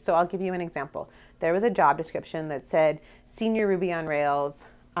for me. So I'll give you an example. There was a job description that said senior Ruby on Rails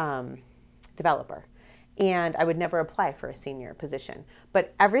developer, and I would never apply for a senior position.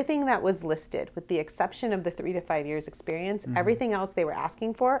 But everything that was listed, with the exception of the 3 to 5 years experience, everything else they were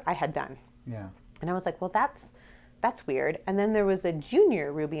asking for, I had done. Yeah. And I was like, well, that's weird. And then there was a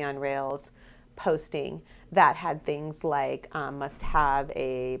junior Ruby on Rails posting that had things like must have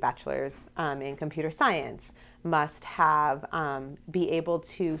a bachelor's in computer science, must have be able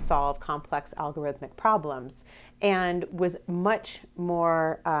to solve complex algorithmic problems, and was much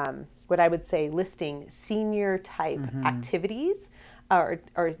more what I would say listing senior type activities or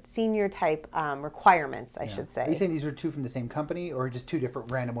senior type requirements, I should say. Are you saying these are 2 from the same company, or just 2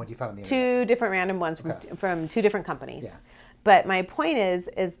 different random ones you found on the internet? 2 different random ones from 2 different companies. Yeah. But my point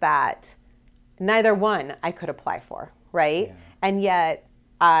is that neither one I could apply for, right? Yeah. And yet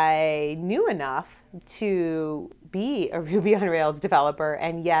I knew enough to be a Ruby on Rails developer,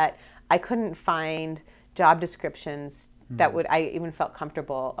 and yet I couldn't find job descriptions that I even felt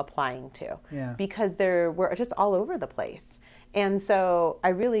comfortable applying to, because they were just all over the place. And so I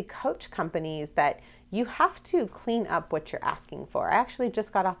really coach companies that you have to clean up what you're asking for. I actually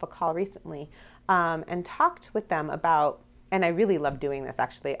just got off a call recently and talked with them about, and I really love doing this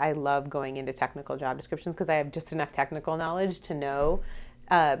actually. I love going into technical job descriptions because I have just enough technical knowledge to know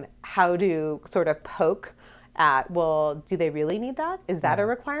how to sort of poke at, well, do they really need that? Is that a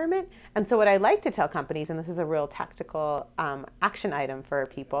requirement? And so what I like to tell companies, and this is a real tactical action item for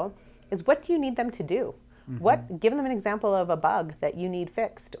people, is what do you need them to do? Give them an example of a bug that you need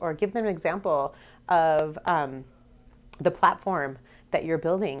fixed, or give them an example of the platform that you're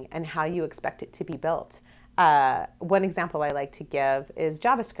building and how you expect it to be built. One example I like to give is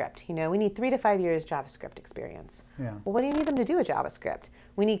JavaScript. We need 3 to 5 years JavaScript experience. Yeah. Well, what do you need them to do with JavaScript?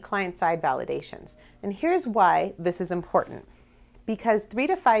 We need client-side validations. And here's why this is important. Because 3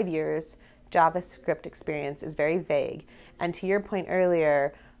 to 5 years JavaScript experience is very vague. And to your point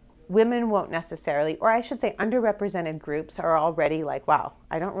earlier, women won't necessarily, or I should say underrepresented groups are already like, wow,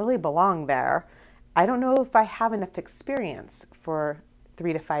 I don't really belong there. I don't know if I have enough experience for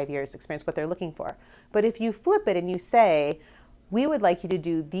 3 to 5 years experience, what they're looking for. But if you flip it and you say, we would like you to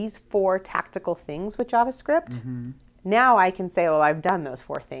do these 4 tactical things with JavaScript, now I can say, well, I've done those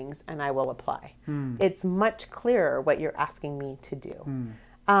 4 things and I will apply. It's much clearer what you're asking me to do.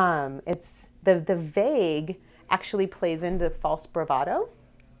 It's the vague actually plays into false bravado.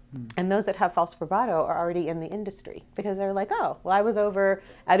 And those that have false bravado are already in the industry because they're like, oh, well, I was over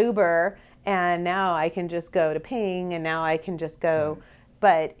at Uber and now I can just go to Ping and now I can just go.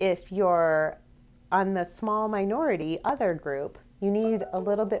 But if you're on the small minority other group, you need a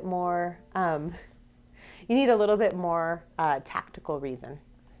little bit more. Tactical reason.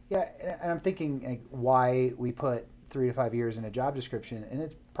 Yeah, and I'm thinking like, why we put 3 to 5 years in a job description, and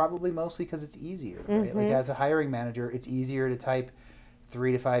it's probably mostly because it's easier, right? Like as a hiring manager, it's easier to type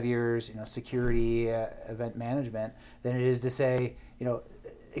 3 to 5 years, security, event management, than it is to say,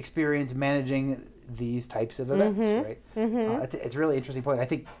 experience managing these types of events, right? It's a really interesting point. I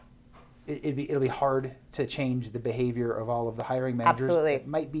think it'll be hard to change the behavior of all of the hiring managers. Absolutely. It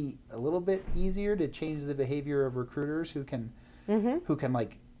might be a little bit easier to change the behavior of recruiters who can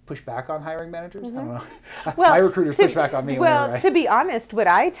like push back on hiring managers. I don't know. My recruiters push back on me. Well, to be honest, what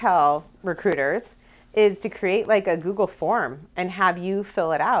I tell recruiters is to create like a Google form and have you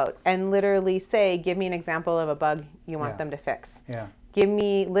fill it out and literally say, give me an example of a bug you want them to fix. Yeah.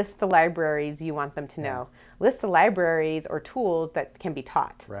 List the libraries you want them to know. List the libraries or tools that can be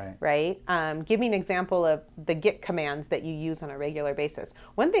taught. Right. Give me an example of the Git commands that you use on a regular basis.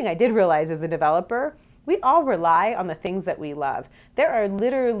 One thing I did realize as a developer, we all rely on the things that we love. There are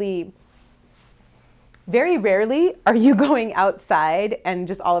literally, very rarely are you going outside and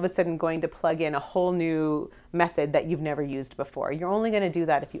just all of a sudden going to plug in a whole new method that you've never used before. You're only going to do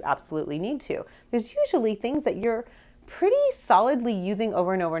that if you absolutely need to. There's usually things that you're pretty solidly using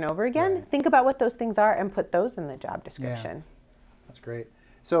over and over and over again. Right. Think about what those things are and put those in the job description. Yeah. That's great.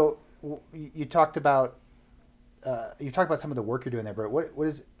 So you talked about some of the work you're doing there, but what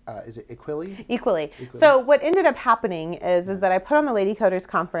is it Equally? Equally. So what ended up happening is that I put on the Lady Coders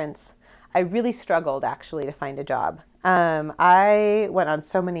Conference. I really struggled actually to find a job. I went on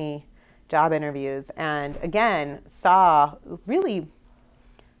so many job interviews and again saw really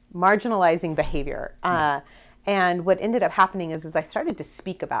marginalizing behavior. And what ended up happening is I started to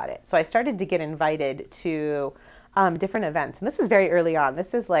speak about it. So I started to get invited to different events. And this is very early on.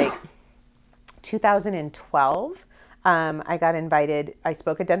 This is like 2012. I got invited. I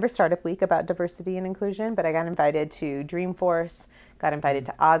spoke at Denver Startup Week about diversity and inclusion, but I got invited to Dreamforce, got invited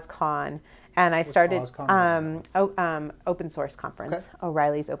to OzCon, and I started Open Source Conference,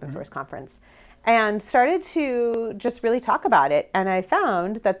 O'Reilly's Open Source Conference, and started to just really talk about it. And I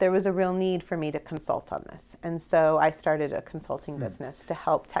found that there was a real need for me to consult on this. And so I started a consulting business to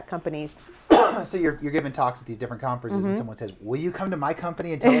help tech companies. So you're giving talks at these different conferences and someone says, will you come to my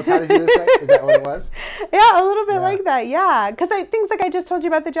company and tell us how to do this right? Is that what it was? Yeah, a little bit like that, yeah. Because things like I just told you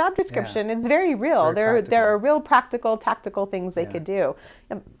about the job description, it's very real. There are real practical, tactical things they could do.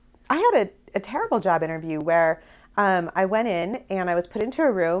 I had a terrible job interview where I went in and I was put into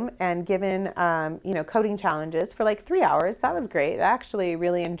a room and given coding challenges for like 3 hours. That was great. I actually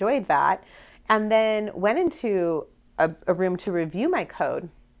really enjoyed that. And then went into a room to review my code.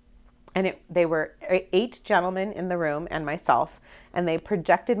 And they were 8 gentlemen in the room and myself, and they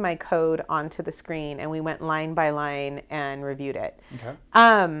projected my code onto the screen, and we went line by line and reviewed it. Okay.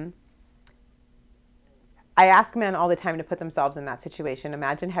 I ask men all the time to put themselves in that situation.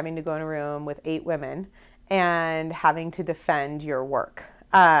 Imagine having to go in a room with 8 women and having to defend your work.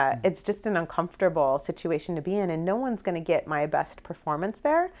 It's just an uncomfortable situation to be in, and no one's going to get my best performance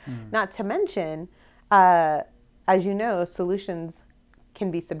there. Not to mention, as you know, solutions can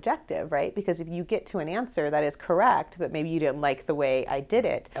be subjective, right? Because if you get to an answer that is correct, but maybe you didn't like the way I did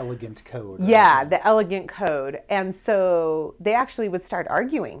it. Elegant code. Right? Yeah, the elegant code. And so they actually would start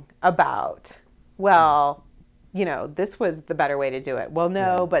arguing about, well, this was the better way to do it. Well,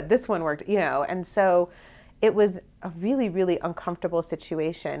 no, but this one worked, and so it was a really, really uncomfortable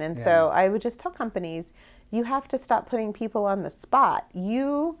situation. And so I would just tell companies, you have to stop putting people on the spot.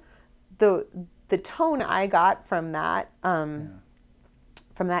 The tone I got from that,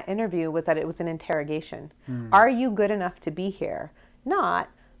 from that interview was that it was an interrogation. Are you good enough to be here? Not,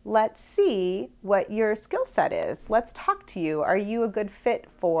 let's see what your skill set is. Let's talk to you. Are you a good fit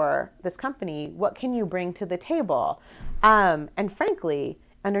for this company? What can you bring to the table? And frankly,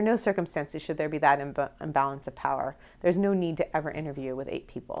 under no circumstances should there be that imbalance of power. There's no need to ever interview with 8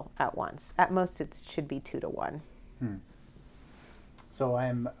 people at once. At most, it should be 2 to 1. So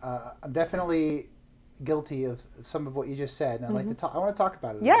I'm definitely guilty of some of what you just said, and I'd like to talk. I want to talk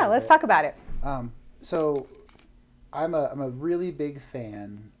about it. Yeah, let's talk about it. So I'm a really big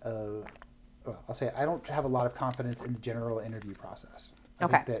fan of. I'll say I don't have a lot of confidence in the general interview process. I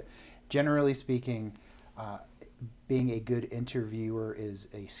think that generally speaking, being a good interviewer is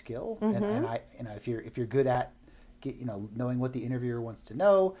a skill, and if you're good at knowing what the interviewer wants to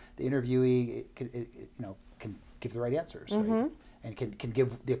know, the interviewee can give the right answers, right? And can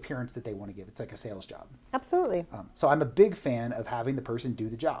give the appearance that they want to give. It's like a sales job. Absolutely. So I'm a big fan of having the person do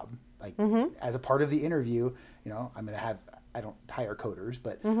the job. Like as a part of the interview, I'm going to have. I don't hire coders,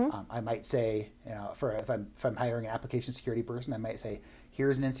 but I might say, if I'm hiring an application security person, I might say,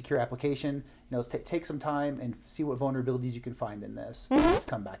 here's an insecure application. Let's take some time and see what vulnerabilities you can find in this. Let's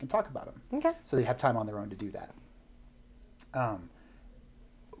come back and talk about them. Okay. So they have time on their own to do that.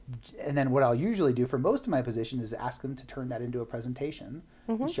 And then what I'll usually do for most of my positions is ask them to turn that into a presentation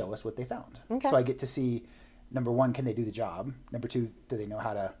and show us what they found. Okay. So I get to see number one, can they do the job? Number two, do they know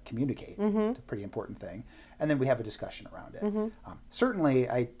how to communicate? It's a pretty important thing. And then we have a discussion around it. Certainly,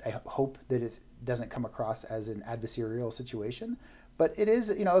 I hope that it doesn't come across as an adversarial situation, but it is,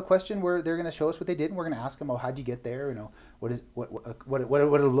 a question where they're going to show us what they did, and we're going to ask them, oh, how'd you get there? What would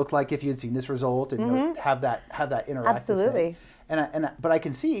it look like if you had seen this result, and have that interactive Absolutely. thing. But I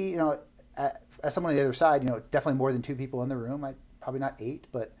can see, as someone on the other side, it's definitely more than 2 people in the room. Probably not 8,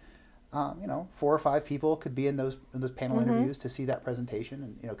 but 4 or 5 people could be in those panel interviews to see that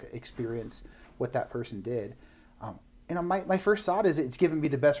presentation and experience what that person did. My first thought is it's given me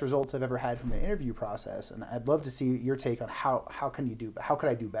the best results I've ever had from an interview process, and I'd love to see your take on how could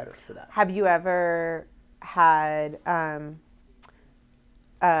I do better for that. Have you ever had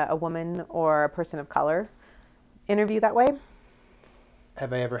a woman or a person of color interview that way?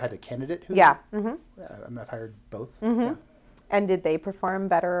 Have I ever had a candidate who? Yeah. I've hired both. Yeah. And did they perform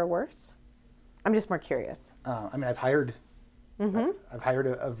better or worse? I'm just more curious. I've hired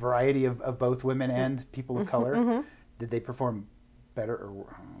a variety of both women and people of color. Did they perform better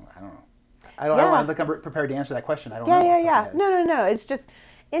or I don't know. I don't think I'm prepared to answer that question. I don't know. Yeah. No. It's just,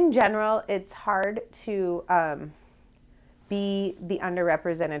 in general, it's hard to be the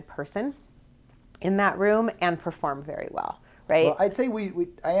underrepresented person in that room and perform very well, right? Well, I'd say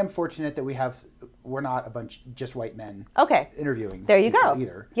I am fortunate that we're not a bunch just white men. Okay. Interviewing. There you go.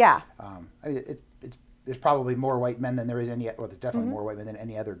 Either. Yeah. There's probably more white men than there is there's definitely more white men than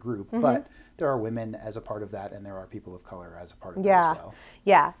any other group, but there are women as a part of that, and there are people of color as a part of that as well.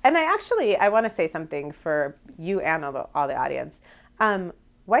 Yeah. And I want to say something for you and all the audience.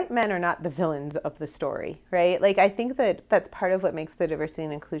 White men are not the villains of the story, right? Like, I think that's part of what makes the diversity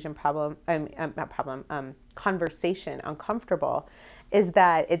and inclusion conversation uncomfortable, is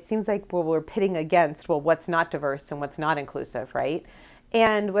that it seems like we're pitting against, what's not diverse and what's not inclusive, right?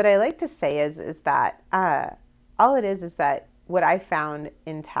 And what I like to say is that all it is that what I found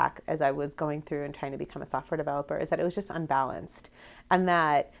in tech as I was going through and trying to become a software developer is that it was just unbalanced, and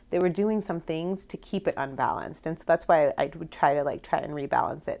that they were doing some things to keep it unbalanced. And so that's why I would try and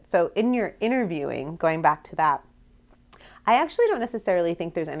rebalance it. So in your interviewing, going back to that, I actually don't necessarily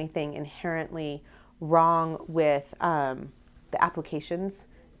think there's anything inherently wrong with the applications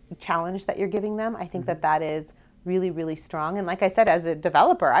challenge that you're giving them. I think that is really, really strong. And like I said, as a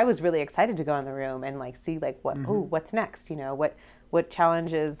developer, I was really excited to go in the room and see what's next, what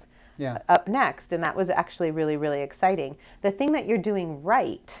challenges up next. And that was actually really, really exciting. The thing that you're doing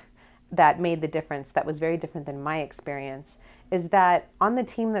right that made the difference, that was very different than my experience, is that on the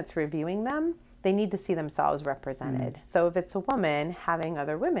team that's reviewing them, they need to see themselves represented. So if it's a woman, having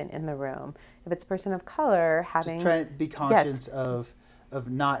other women in the room. If it's a person of color, having... Just trying to be conscious of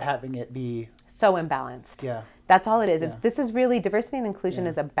not having it be... so imbalanced. Yeah. That's all it is. Yeah. This is really, diversity and inclusion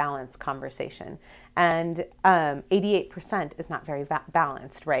is a balanced conversation. And 88% is not very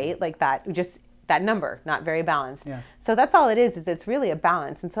balanced, right? Like that number, not very balanced. Yeah. So that's all it is it's really a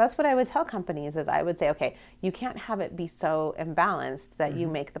balance. And so that's what I would tell companies is I would say, okay, you can't have it be so imbalanced that you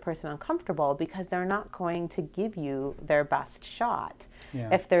make the person uncomfortable, because they're not going to give you their best shot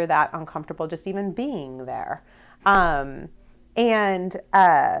if they're that uncomfortable just even being there. And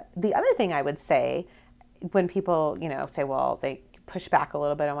the other thing I would say, when people, say, well, they push back a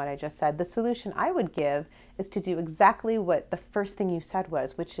little bit on what I just said, the solution I would give is to do exactly what the first thing you said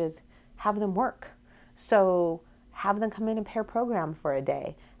was, which is have them work. So have them come in and pair program for a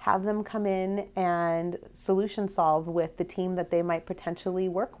day. Have them come in and solution solve with the team that they might potentially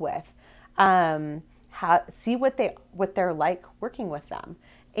work with. See what they're like working with them.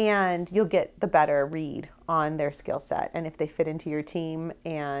 And you'll get the better read on their skill set and if they fit into your team.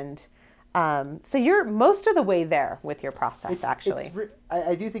 And so you're most of the way there with your process, actually.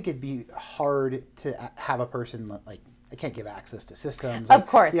 I do think it'd be hard to have a person I can't give access to systems. Of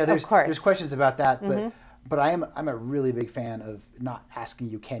course, there's questions about that, but I'm a really big fan of not asking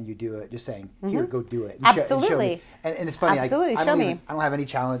you, can you do it? Just saying, here, go do it. And Absolutely. Show me. And it's funny. Absolutely. I don't have any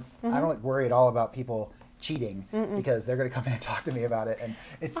challenge. I don't worry at all about people cheating because they're going to come in and talk to me about it, and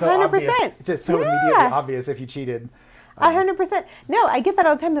it's so 100%. obvious. It's just so immediately obvious if you cheated. 100%. No, I get that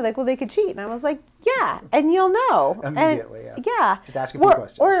all the time. They're like, well, they could cheat. And I was like, yeah, and you'll know. Immediately, yeah. Just ask a few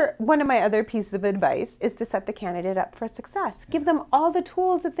questions. Or one of my other pieces of advice is to set the candidate up for success. Give them all the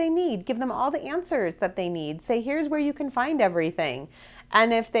tools that they need. Give them all the answers that they need. Say, here's where you can find everything.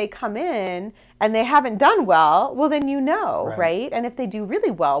 And if they come in and they haven't done well, well, then right? And if they do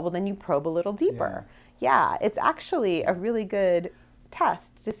really well, well, then you probe a little deeper. Yeah, it's actually a really good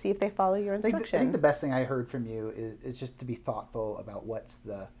test to see if they follow your instruction. I think the best thing I heard from you is just to be thoughtful about what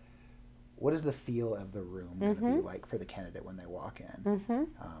is the feel of the room going to be like for the candidate when they walk in.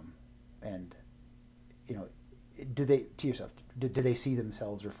 And do they to yourself? Do they see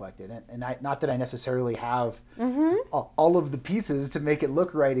themselves reflected? And not that I necessarily have all of the pieces to make it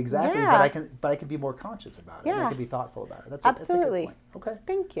look right exactly, Yeah. but I can be more conscious about it. And I Yeah. can be thoughtful about it. That's Absolutely. That's a good point. Okay.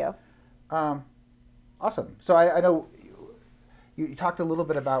 Thank you. Awesome. So I know you talked a little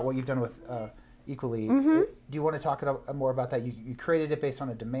bit about what you've done with Equally. Do you want to talk more about that? You created it based on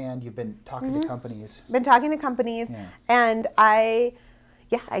a demand. You've been talking to companies. Been talking to companies, Yeah. and I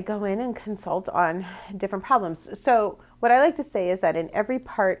go in and consult on different problems. So what I like to say is that in every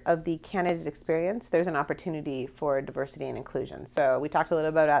part of the candidate experience, there's an opportunity for diversity and inclusion. So we talked a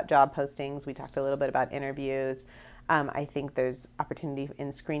little bit about job postings. We talked a little bit about interviews. I think there's opportunity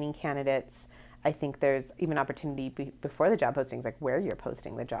in screening candidates. I think there's even opportunity before the job postings, like where you're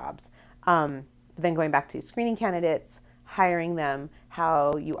posting the jobs. Then going back to screening candidates, hiring them,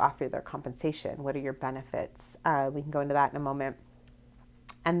 how you offer their compensation, what are your benefits? We can go into that in a moment.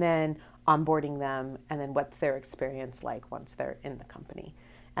 And then onboarding them, and then what's their experience like once they're in the company.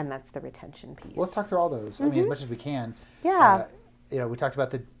 And that's the retention piece. Let's talk through all those. I mean, as much as we can. Yeah. We talked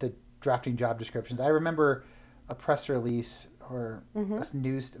about the drafting job descriptions. I remember a press release or maybe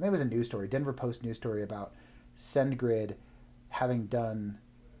it was a news story, Denver Post news story about SendGrid having done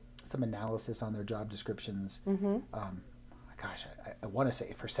some analysis on their job descriptions. I want to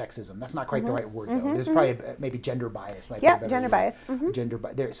say for sexism. That's not quite the right word though. There's probably maybe gender bias. Might be a better gender word. bias. Gender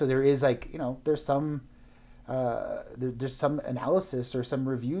bias. So there is there's some there's some analysis or some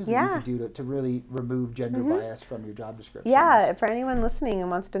reviews that you could do to really remove gender bias from your job descriptions. Yeah, for anyone listening and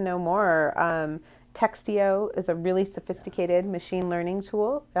wants to know more, Textio is a really sophisticated machine learning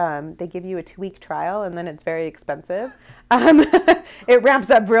tool. They give you a 2-week trial, and then it's very expensive. It ramps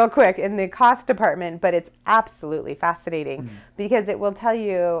up real quick in the cost department, but it's absolutely fascinating because it will tell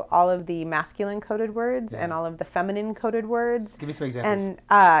you all of the masculine coded words and all of the feminine coded words. Give me some examples. And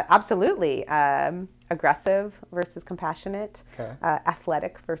absolutely. Aggressive versus compassionate, Okay.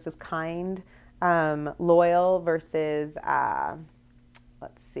 Athletic versus kind, loyal versus,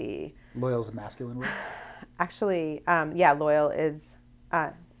 let's see. Loyal is a masculine word. Actually, loyal is,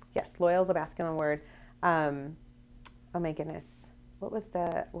 loyal is a masculine word. Oh my goodness. What was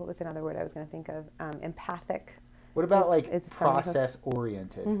another word I was going to think of? Empathic. What about is process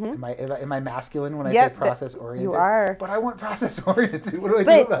oriented? Am I masculine when I say process oriented? You are. But I want process oriented. What do I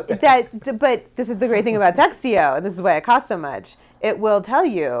do about that? But this is the great thing about Textio, and this is why it costs so much. It will tell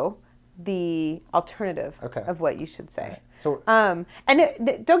you the alternative of what you should say. Right. So,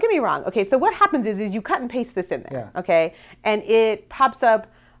 don't get me wrong. Okay, so what happens is you cut and paste this in there. Yeah. Okay, and it pops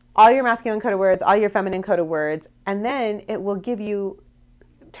up all your masculine coded words, all your feminine coded words, and then it will give you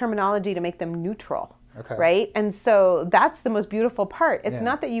terminology to make them neutral. Okay. Right? And so that's the most beautiful part. It's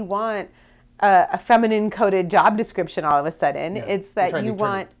not that you want a feminine coded job description all of a sudden. Yeah. It's that you're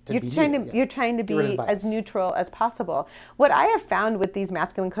trying to be as neutral as possible. What I have found with these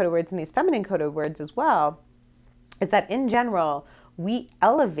masculine coded words and these feminine coded words as well is that in general, we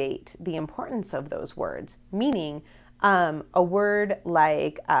elevate the importance of those words, meaning a word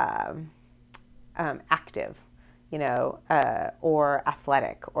like active, or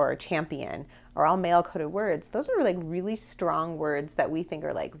athletic or champion are all male coded words. Those are like really strong words that we think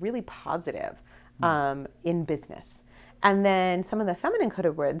are like really positive in business. And then some of the feminine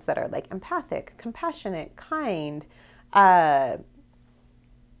coded words that are like empathic, compassionate, kind are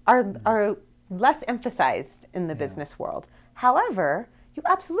less emphasized in the business world. However, you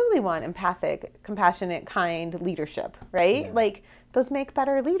absolutely want empathic, compassionate, kind leadership, right? Yeah. Like those make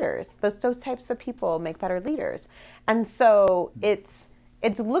better leaders. Those types of people make better leaders. And so it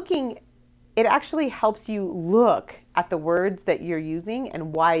actually helps you look at the words that you're using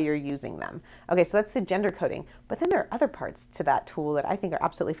and why you're using them. Okay, so that's the gender coding. But then there are other parts to that tool that I think are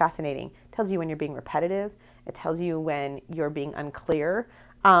absolutely fascinating. It tells you when you're being repetitive. It tells you when you're being unclear.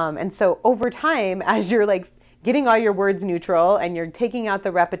 And so over time, as you're like getting all your words neutral and you're taking out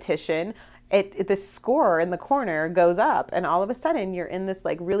the repetition, the score in the corner goes up, and all of a sudden you're in this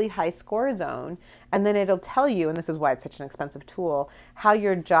like really high score zone, and then it'll tell you, and this is why it's such an expensive tool, how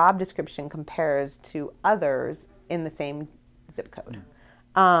your job description compares to others in the same zip code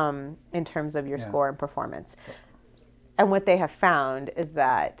in terms of your score and performance. And what they have found is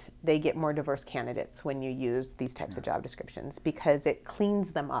that they get more diverse candidates when you use these types of job descriptions because it cleans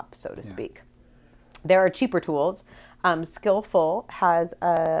them up, so to speak. There are cheaper tools. Skillful has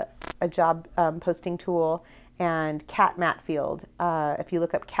a job posting tool, and Kat Matfield, if you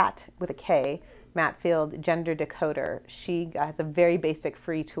look up Kat with a K, Matfield Gender Decoder, she has a very basic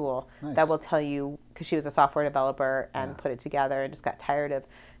free tool that will tell you, because she was a software developer and put it together and just got tired of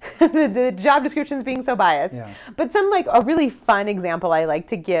the job descriptions being so biased. Yeah. But some like a really fun example I like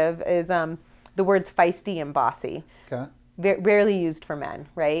to give is the the words feisty and bossy. Okay. Rarely used for men,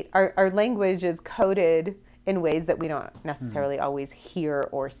 right? Our language is coded in ways that we don't necessarily always hear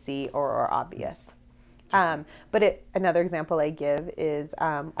or see or are obvious. But another example I give is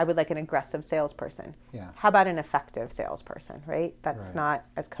I would like an aggressive salesperson. Yeah. How about an effective salesperson, right? That's Right. not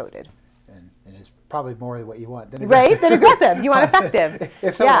as coded. And it's probably more than what you want. Than Right? Then aggressive. You want effective.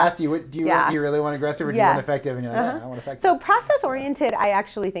 If someone Yeah. asked you, do you really want aggressive or do you Yeah. want effective? And you're like, I want effective. So process-oriented, I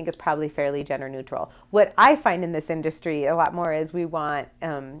actually think is probably fairly gender neutral. What I find in this industry a lot more is we want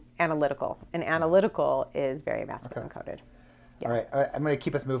analytical. And analytical is very masculine coded. All right, I'm going to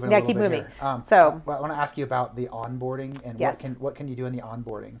keep us moving. Yeah, a little keep bit moving. Here. So I want to ask you about the onboarding and Yes. what can you do in the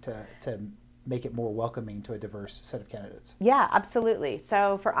onboarding to make it more welcoming to a diverse set of candidates? Yeah, absolutely.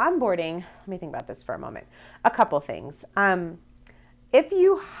 So for onboarding, let me think about this for a moment. A couple things. If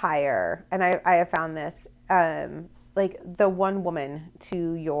you hire, and I have found this, like the one woman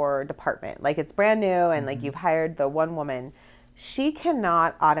to your department, like it's brand new and like you've hired the one woman, she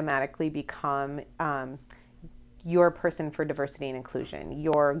cannot automatically become your person for diversity and inclusion,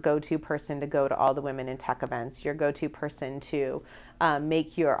 your go-to person to go to all the women in tech events, your go-to person to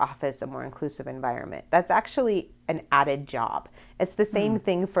make your office a more inclusive environment. That's actually an added job. It's the same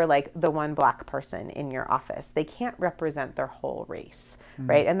thing for like the one black person in your office. They can't represent their whole race,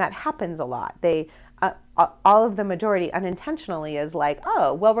 right? And that happens a lot. They, all of the majority unintentionally is like,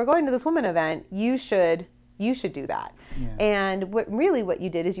 oh, well, we're going to this women event. You should do that. Yeah. And what you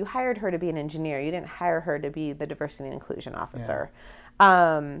did is you hired her to be an engineer. You didn't hire her to be the diversity and inclusion officer.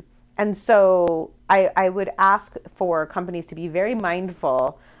 And so I would ask for companies to be very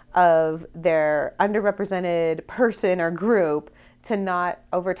mindful of their underrepresented person or group to not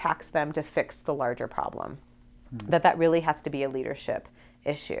overtax them to fix the larger problem. That really has to be a leadership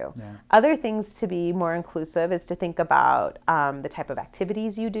issue. Yeah. Other things to be more inclusive is to think about the type of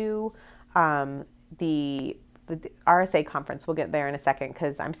activities you do. The RSA conference, we'll get there in a second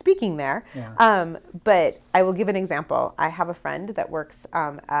because I'm speaking there. Yeah. But I will give an example. I have a friend that works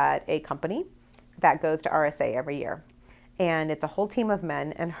at a company that goes to RSA every year. And it's a whole team of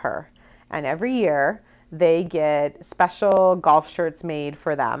men and her. And every year they get special golf shirts made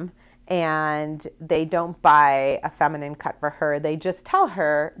for them. And they don't buy a feminine cut for her. They just tell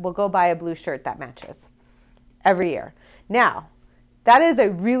her, we'll go buy a blue shirt that matches every year. Now, that is a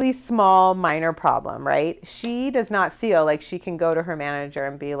really small, minor problem, right? She does not feel like she can go to her manager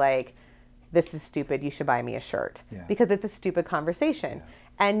and be like, this is stupid, you should buy me a shirt. Yeah. Because it's a stupid conversation.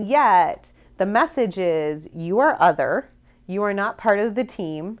 And yet, the message is, you are other, you are not part of the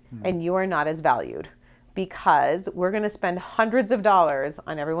team, and you are not as valued. Because we're going to spend hundreds of dollars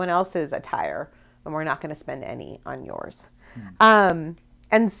on everyone else's attire, and we're not going to spend any on yours.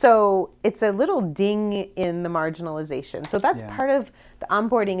 And so it's a little ding in the marginalization. So that's part of the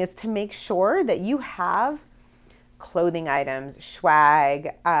onboarding, is to make sure that you have clothing items,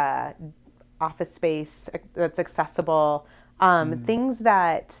 swag, office space that's accessible, things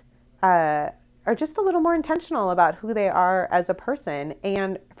that are just a little more intentional about who they are as a person.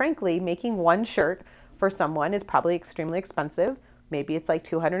 And frankly, making one shirt for someone is probably extremely expensive. Maybe it's like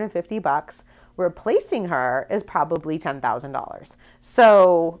 $250. Replacing her is probably $10,000.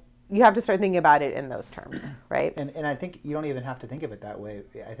 So you have to start thinking about it in those terms, right? And I think you don't even have to think of it that way.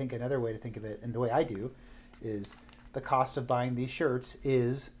 I think another way to think of it, and the way I do, is the cost of buying these shirts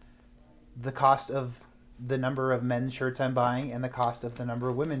is the cost of the number of men's shirts I'm buying and the cost of the number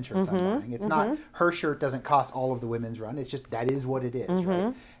of women's shirts I'm buying. It's not, her shirt doesn't cost all of the women's run. It's just, that is what it is,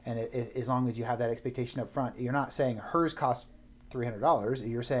 right? And as long as you have that expectation up front, you're not saying hers costs $300.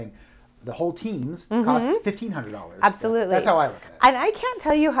 You're saying the whole team's costs $1,500. Absolutely. That's how I look at it. And I can't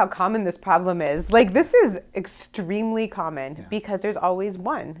tell you how common this problem is. Like, this is extremely common because there's always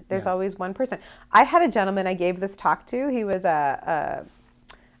one. There's always one person. I had a gentleman I gave this talk to. He was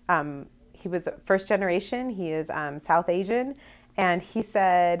he was first generation. He is South Asian. And he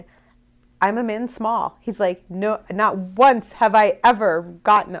said, I'm a men's small. He's like, no, not once have I ever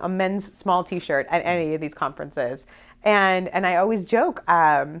gotten a men's small t-shirt at any of these conferences. And I always joke,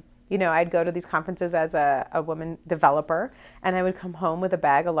 you know, I'd go to these conferences as a woman developer, and I would come home with a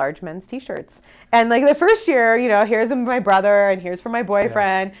bag of large men's t-shirts. And like the first year, you know, here's my brother, and here's for my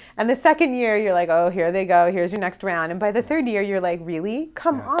boyfriend. And the second year, you're like, oh, here they go. Here's your next round. And by the third year, you're like, really?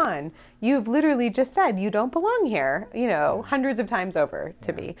 Come on. You've literally just said you don't belong here, you know, hundreds of times over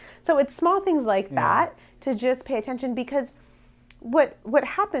to me. So it's small things like that to just pay attention, because what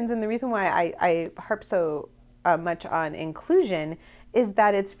happens, and the reason why I harp so much on inclusion, is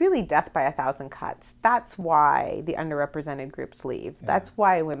that it's really death by 1,000 cuts. That's why the underrepresented groups leave. That's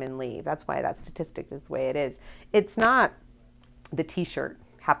why women leave. That's why that statistic is the way it is. It's not the t-shirt.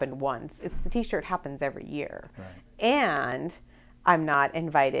 happened once. It's the t-shirt happens every year. Right. And I'm not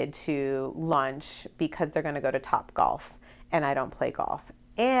invited to lunch because they're going to go to Top Golf and I don't play golf.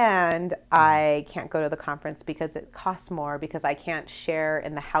 And I can't go to the conference because it costs more, because I can't share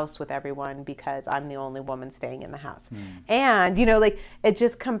in the house with everyone because I'm the only woman staying in the house. And, like it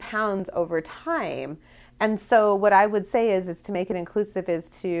just compounds over time. And so what I would say is to make it inclusive is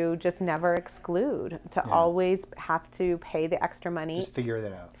to just never exclude, to always have to pay the extra money. Just figure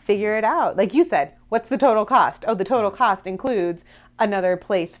that out. Figure it out. Like you said, what's the total cost? Oh, the total cost includes another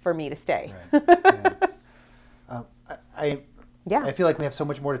place for me to stay. Right. Yeah. Yeah. I feel like we have so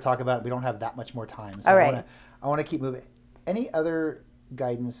much more to talk about. We don't have that much more time. So All right. I want to keep moving. Any other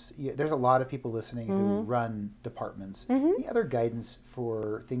guidance? There's a lot of people listening who run departments. Any other guidance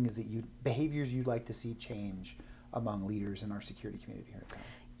for behaviors you'd like to see change among leaders in our security community here at town?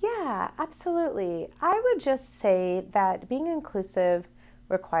 Yeah, absolutely. I would just say that being inclusive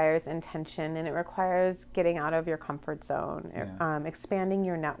requires intention, and it requires getting out of your comfort zone, expanding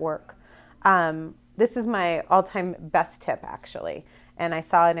your network. This is my all-time best tip, actually, and I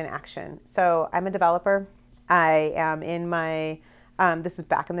saw it in action. So I'm a developer. I am in my, this is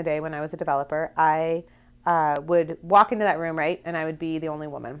back in the day when I was a developer. I would walk into that room, right, and I would be the only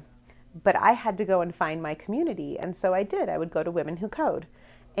woman. But I had to go and find my community, and so I did. I would go to Women Who Code,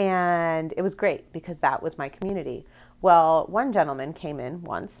 and it was great because that was my community. Well, one gentleman came in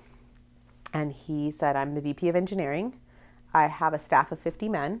once, and he said, I'm the VP of Engineering. I have a staff of 50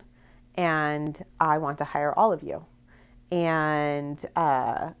 men. And I want to hire all of you. And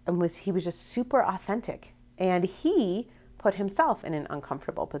he was just super authentic. And he put himself in an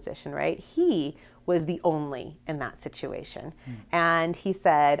uncomfortable position, right? He was the only in that situation. And he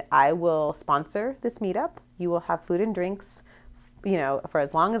said, I will sponsor this meetup. You will have food and drinks, for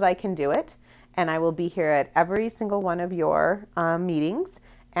as long as I can do it. And I will be here at every single one of your meetings.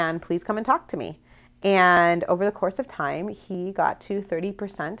 And please come and talk to me. And over the course of time, he got to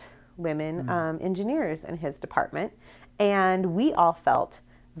 30% women engineers in his department, and we all felt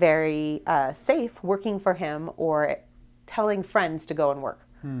very safe working for him or telling friends to go and work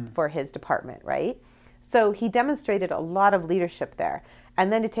for his department, right? So he demonstrated a lot of leadership there.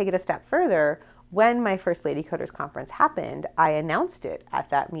 And then to take it a step further, when my first Lady Coders conference happened, I announced it at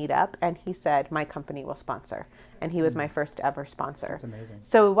that meetup, and he said, my company will sponsor. And he was my first ever sponsor. That's amazing.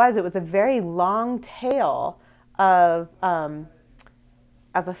 So it was a very long tail of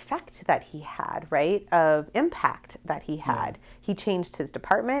effect that he had, right? Of impact that he had. He changed his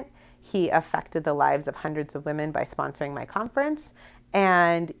department. He affected the lives of hundreds of women by sponsoring my conference.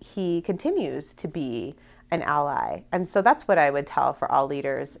 And he continues to be an ally. And so that's what I would tell for all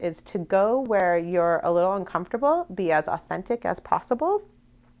leaders is to go where you're a little uncomfortable, be as authentic as possible,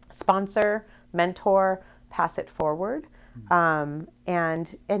 sponsor, mentor, pass it forward, and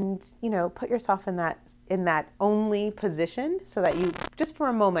put yourself in that only position so that you just for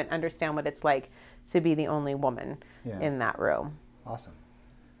a moment understand what it's like to be the only woman in that room. Awesome.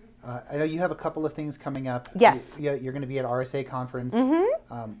 I know you have a couple of things coming up. Yes. You're going to be at RSA conference.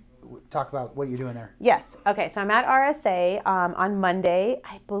 Talk about what you're doing there. Yes. Okay. So I'm at RSA on Monday.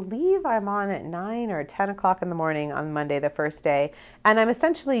 I believe I'm on at 9 or 10 o'clock in the morning on Monday, the first day. And I'm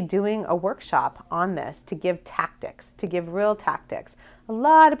essentially doing a workshop on this to give tactics, to give real tactics. A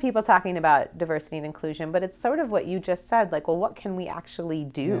lot of people talking about diversity and inclusion, but it's sort of what you just said, like, well, what can we actually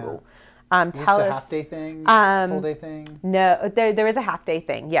do? Is this a half-day thing, full-day thing? No, there is a half-day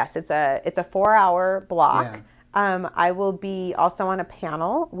thing. Yes, it's a 4-hour block. Yeah. I will be also on a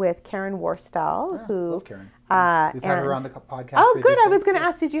panel with Karen Worstall, who love Karen. We've had her on the podcast. Oh, good. I was going to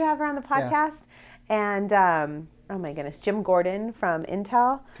ask, did you have her on the podcast? Yeah. And oh my goodness, Jim Gordon from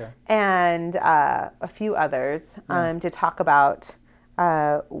Intel, and a few others to talk about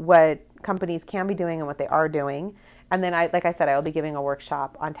what companies can be doing and what they are doing. And then, like I said, I will be giving a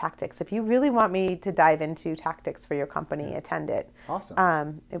workshop on tactics. If you really want me to dive into tactics for your company, attend it.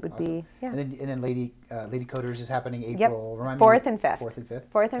 Awesome. It would be, And then Lady Coders is happening April. Yep. Remind 4th me. and 5th. 4th and 5th.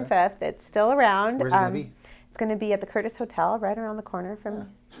 4th and 5th. It's still around. Where's it going to be? It's going to be at the Curtis Hotel, right around the corner from.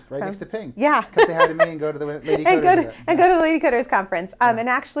 Right next to Ping. Yeah. Come say hi to me and go to the Lady Coders. And go to the Lady Coders conference. And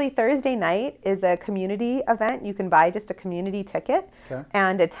actually, Thursday night is a community event. You can buy just a community ticket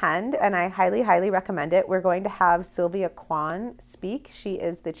and attend. And I highly, highly recommend it. We're going to have Sylvia Kwan speak. She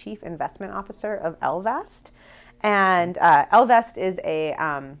is the Chief Investment Officer of Ellevest. And Ellevest is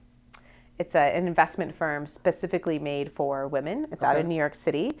It's an investment firm specifically made for women. It's out Okay. of New York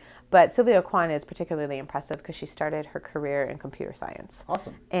City. But Sylvia Kwan is particularly impressive because she started her career in computer science.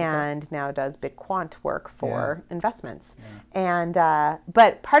 Awesome. And now does big quant work for investments. And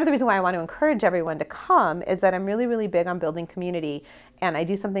but part of the reason why I want to encourage everyone to come is that I'm really, really big on building community, and I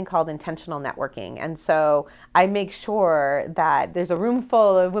do something called intentional networking. And so I make sure that there's a room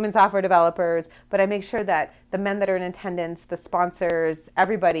full of women software developers, but I make sure that the men that are in attendance, the sponsors,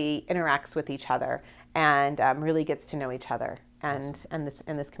 everybody interacts with each other and really gets to know each other and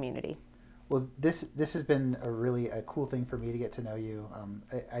this community. Well, this has been a cool thing for me to get to know you.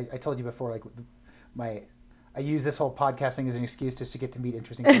 I told you before, like I use this whole podcast thing as an excuse just to get to meet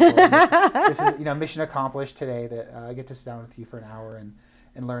interesting people. This is mission accomplished today that I get to sit down with you for an hour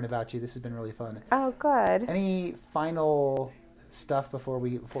and learn about you. This has been really fun. Oh, good. Any final stuff before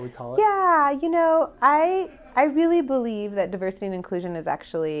we call it? Yeah, I really believe that diversity and inclusion is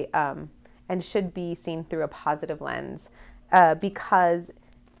actually and should be seen through a positive lens because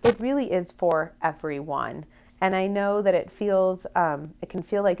it really is for everyone. And I know that it can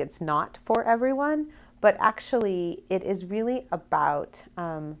feel like it's not for everyone, but actually it is really about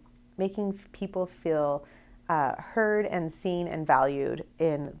making people feel heard and seen and valued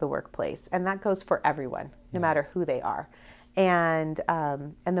in the workplace. And that goes for everyone, no matter who they are. And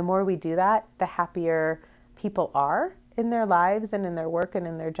the more we do that, the happier people are in their lives and in their work and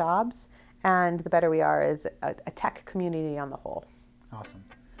in their jobs, and the better we are as a tech community on the whole. Awesome.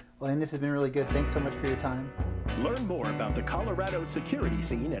 Well, and this has been really good. Thanks so much for your time. Learn more about the Colorado security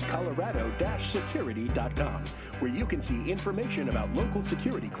scene at colorado-security.com, where you can see information about local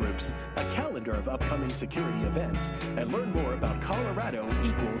security groups, a calendar of upcoming security events, and learn more about Colorado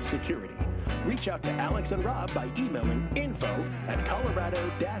equals security. Reach out to Alex and Rob by emailing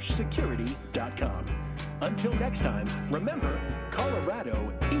info@colorado-security.com. Until next time, remember,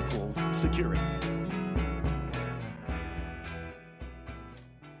 Colorado equals security.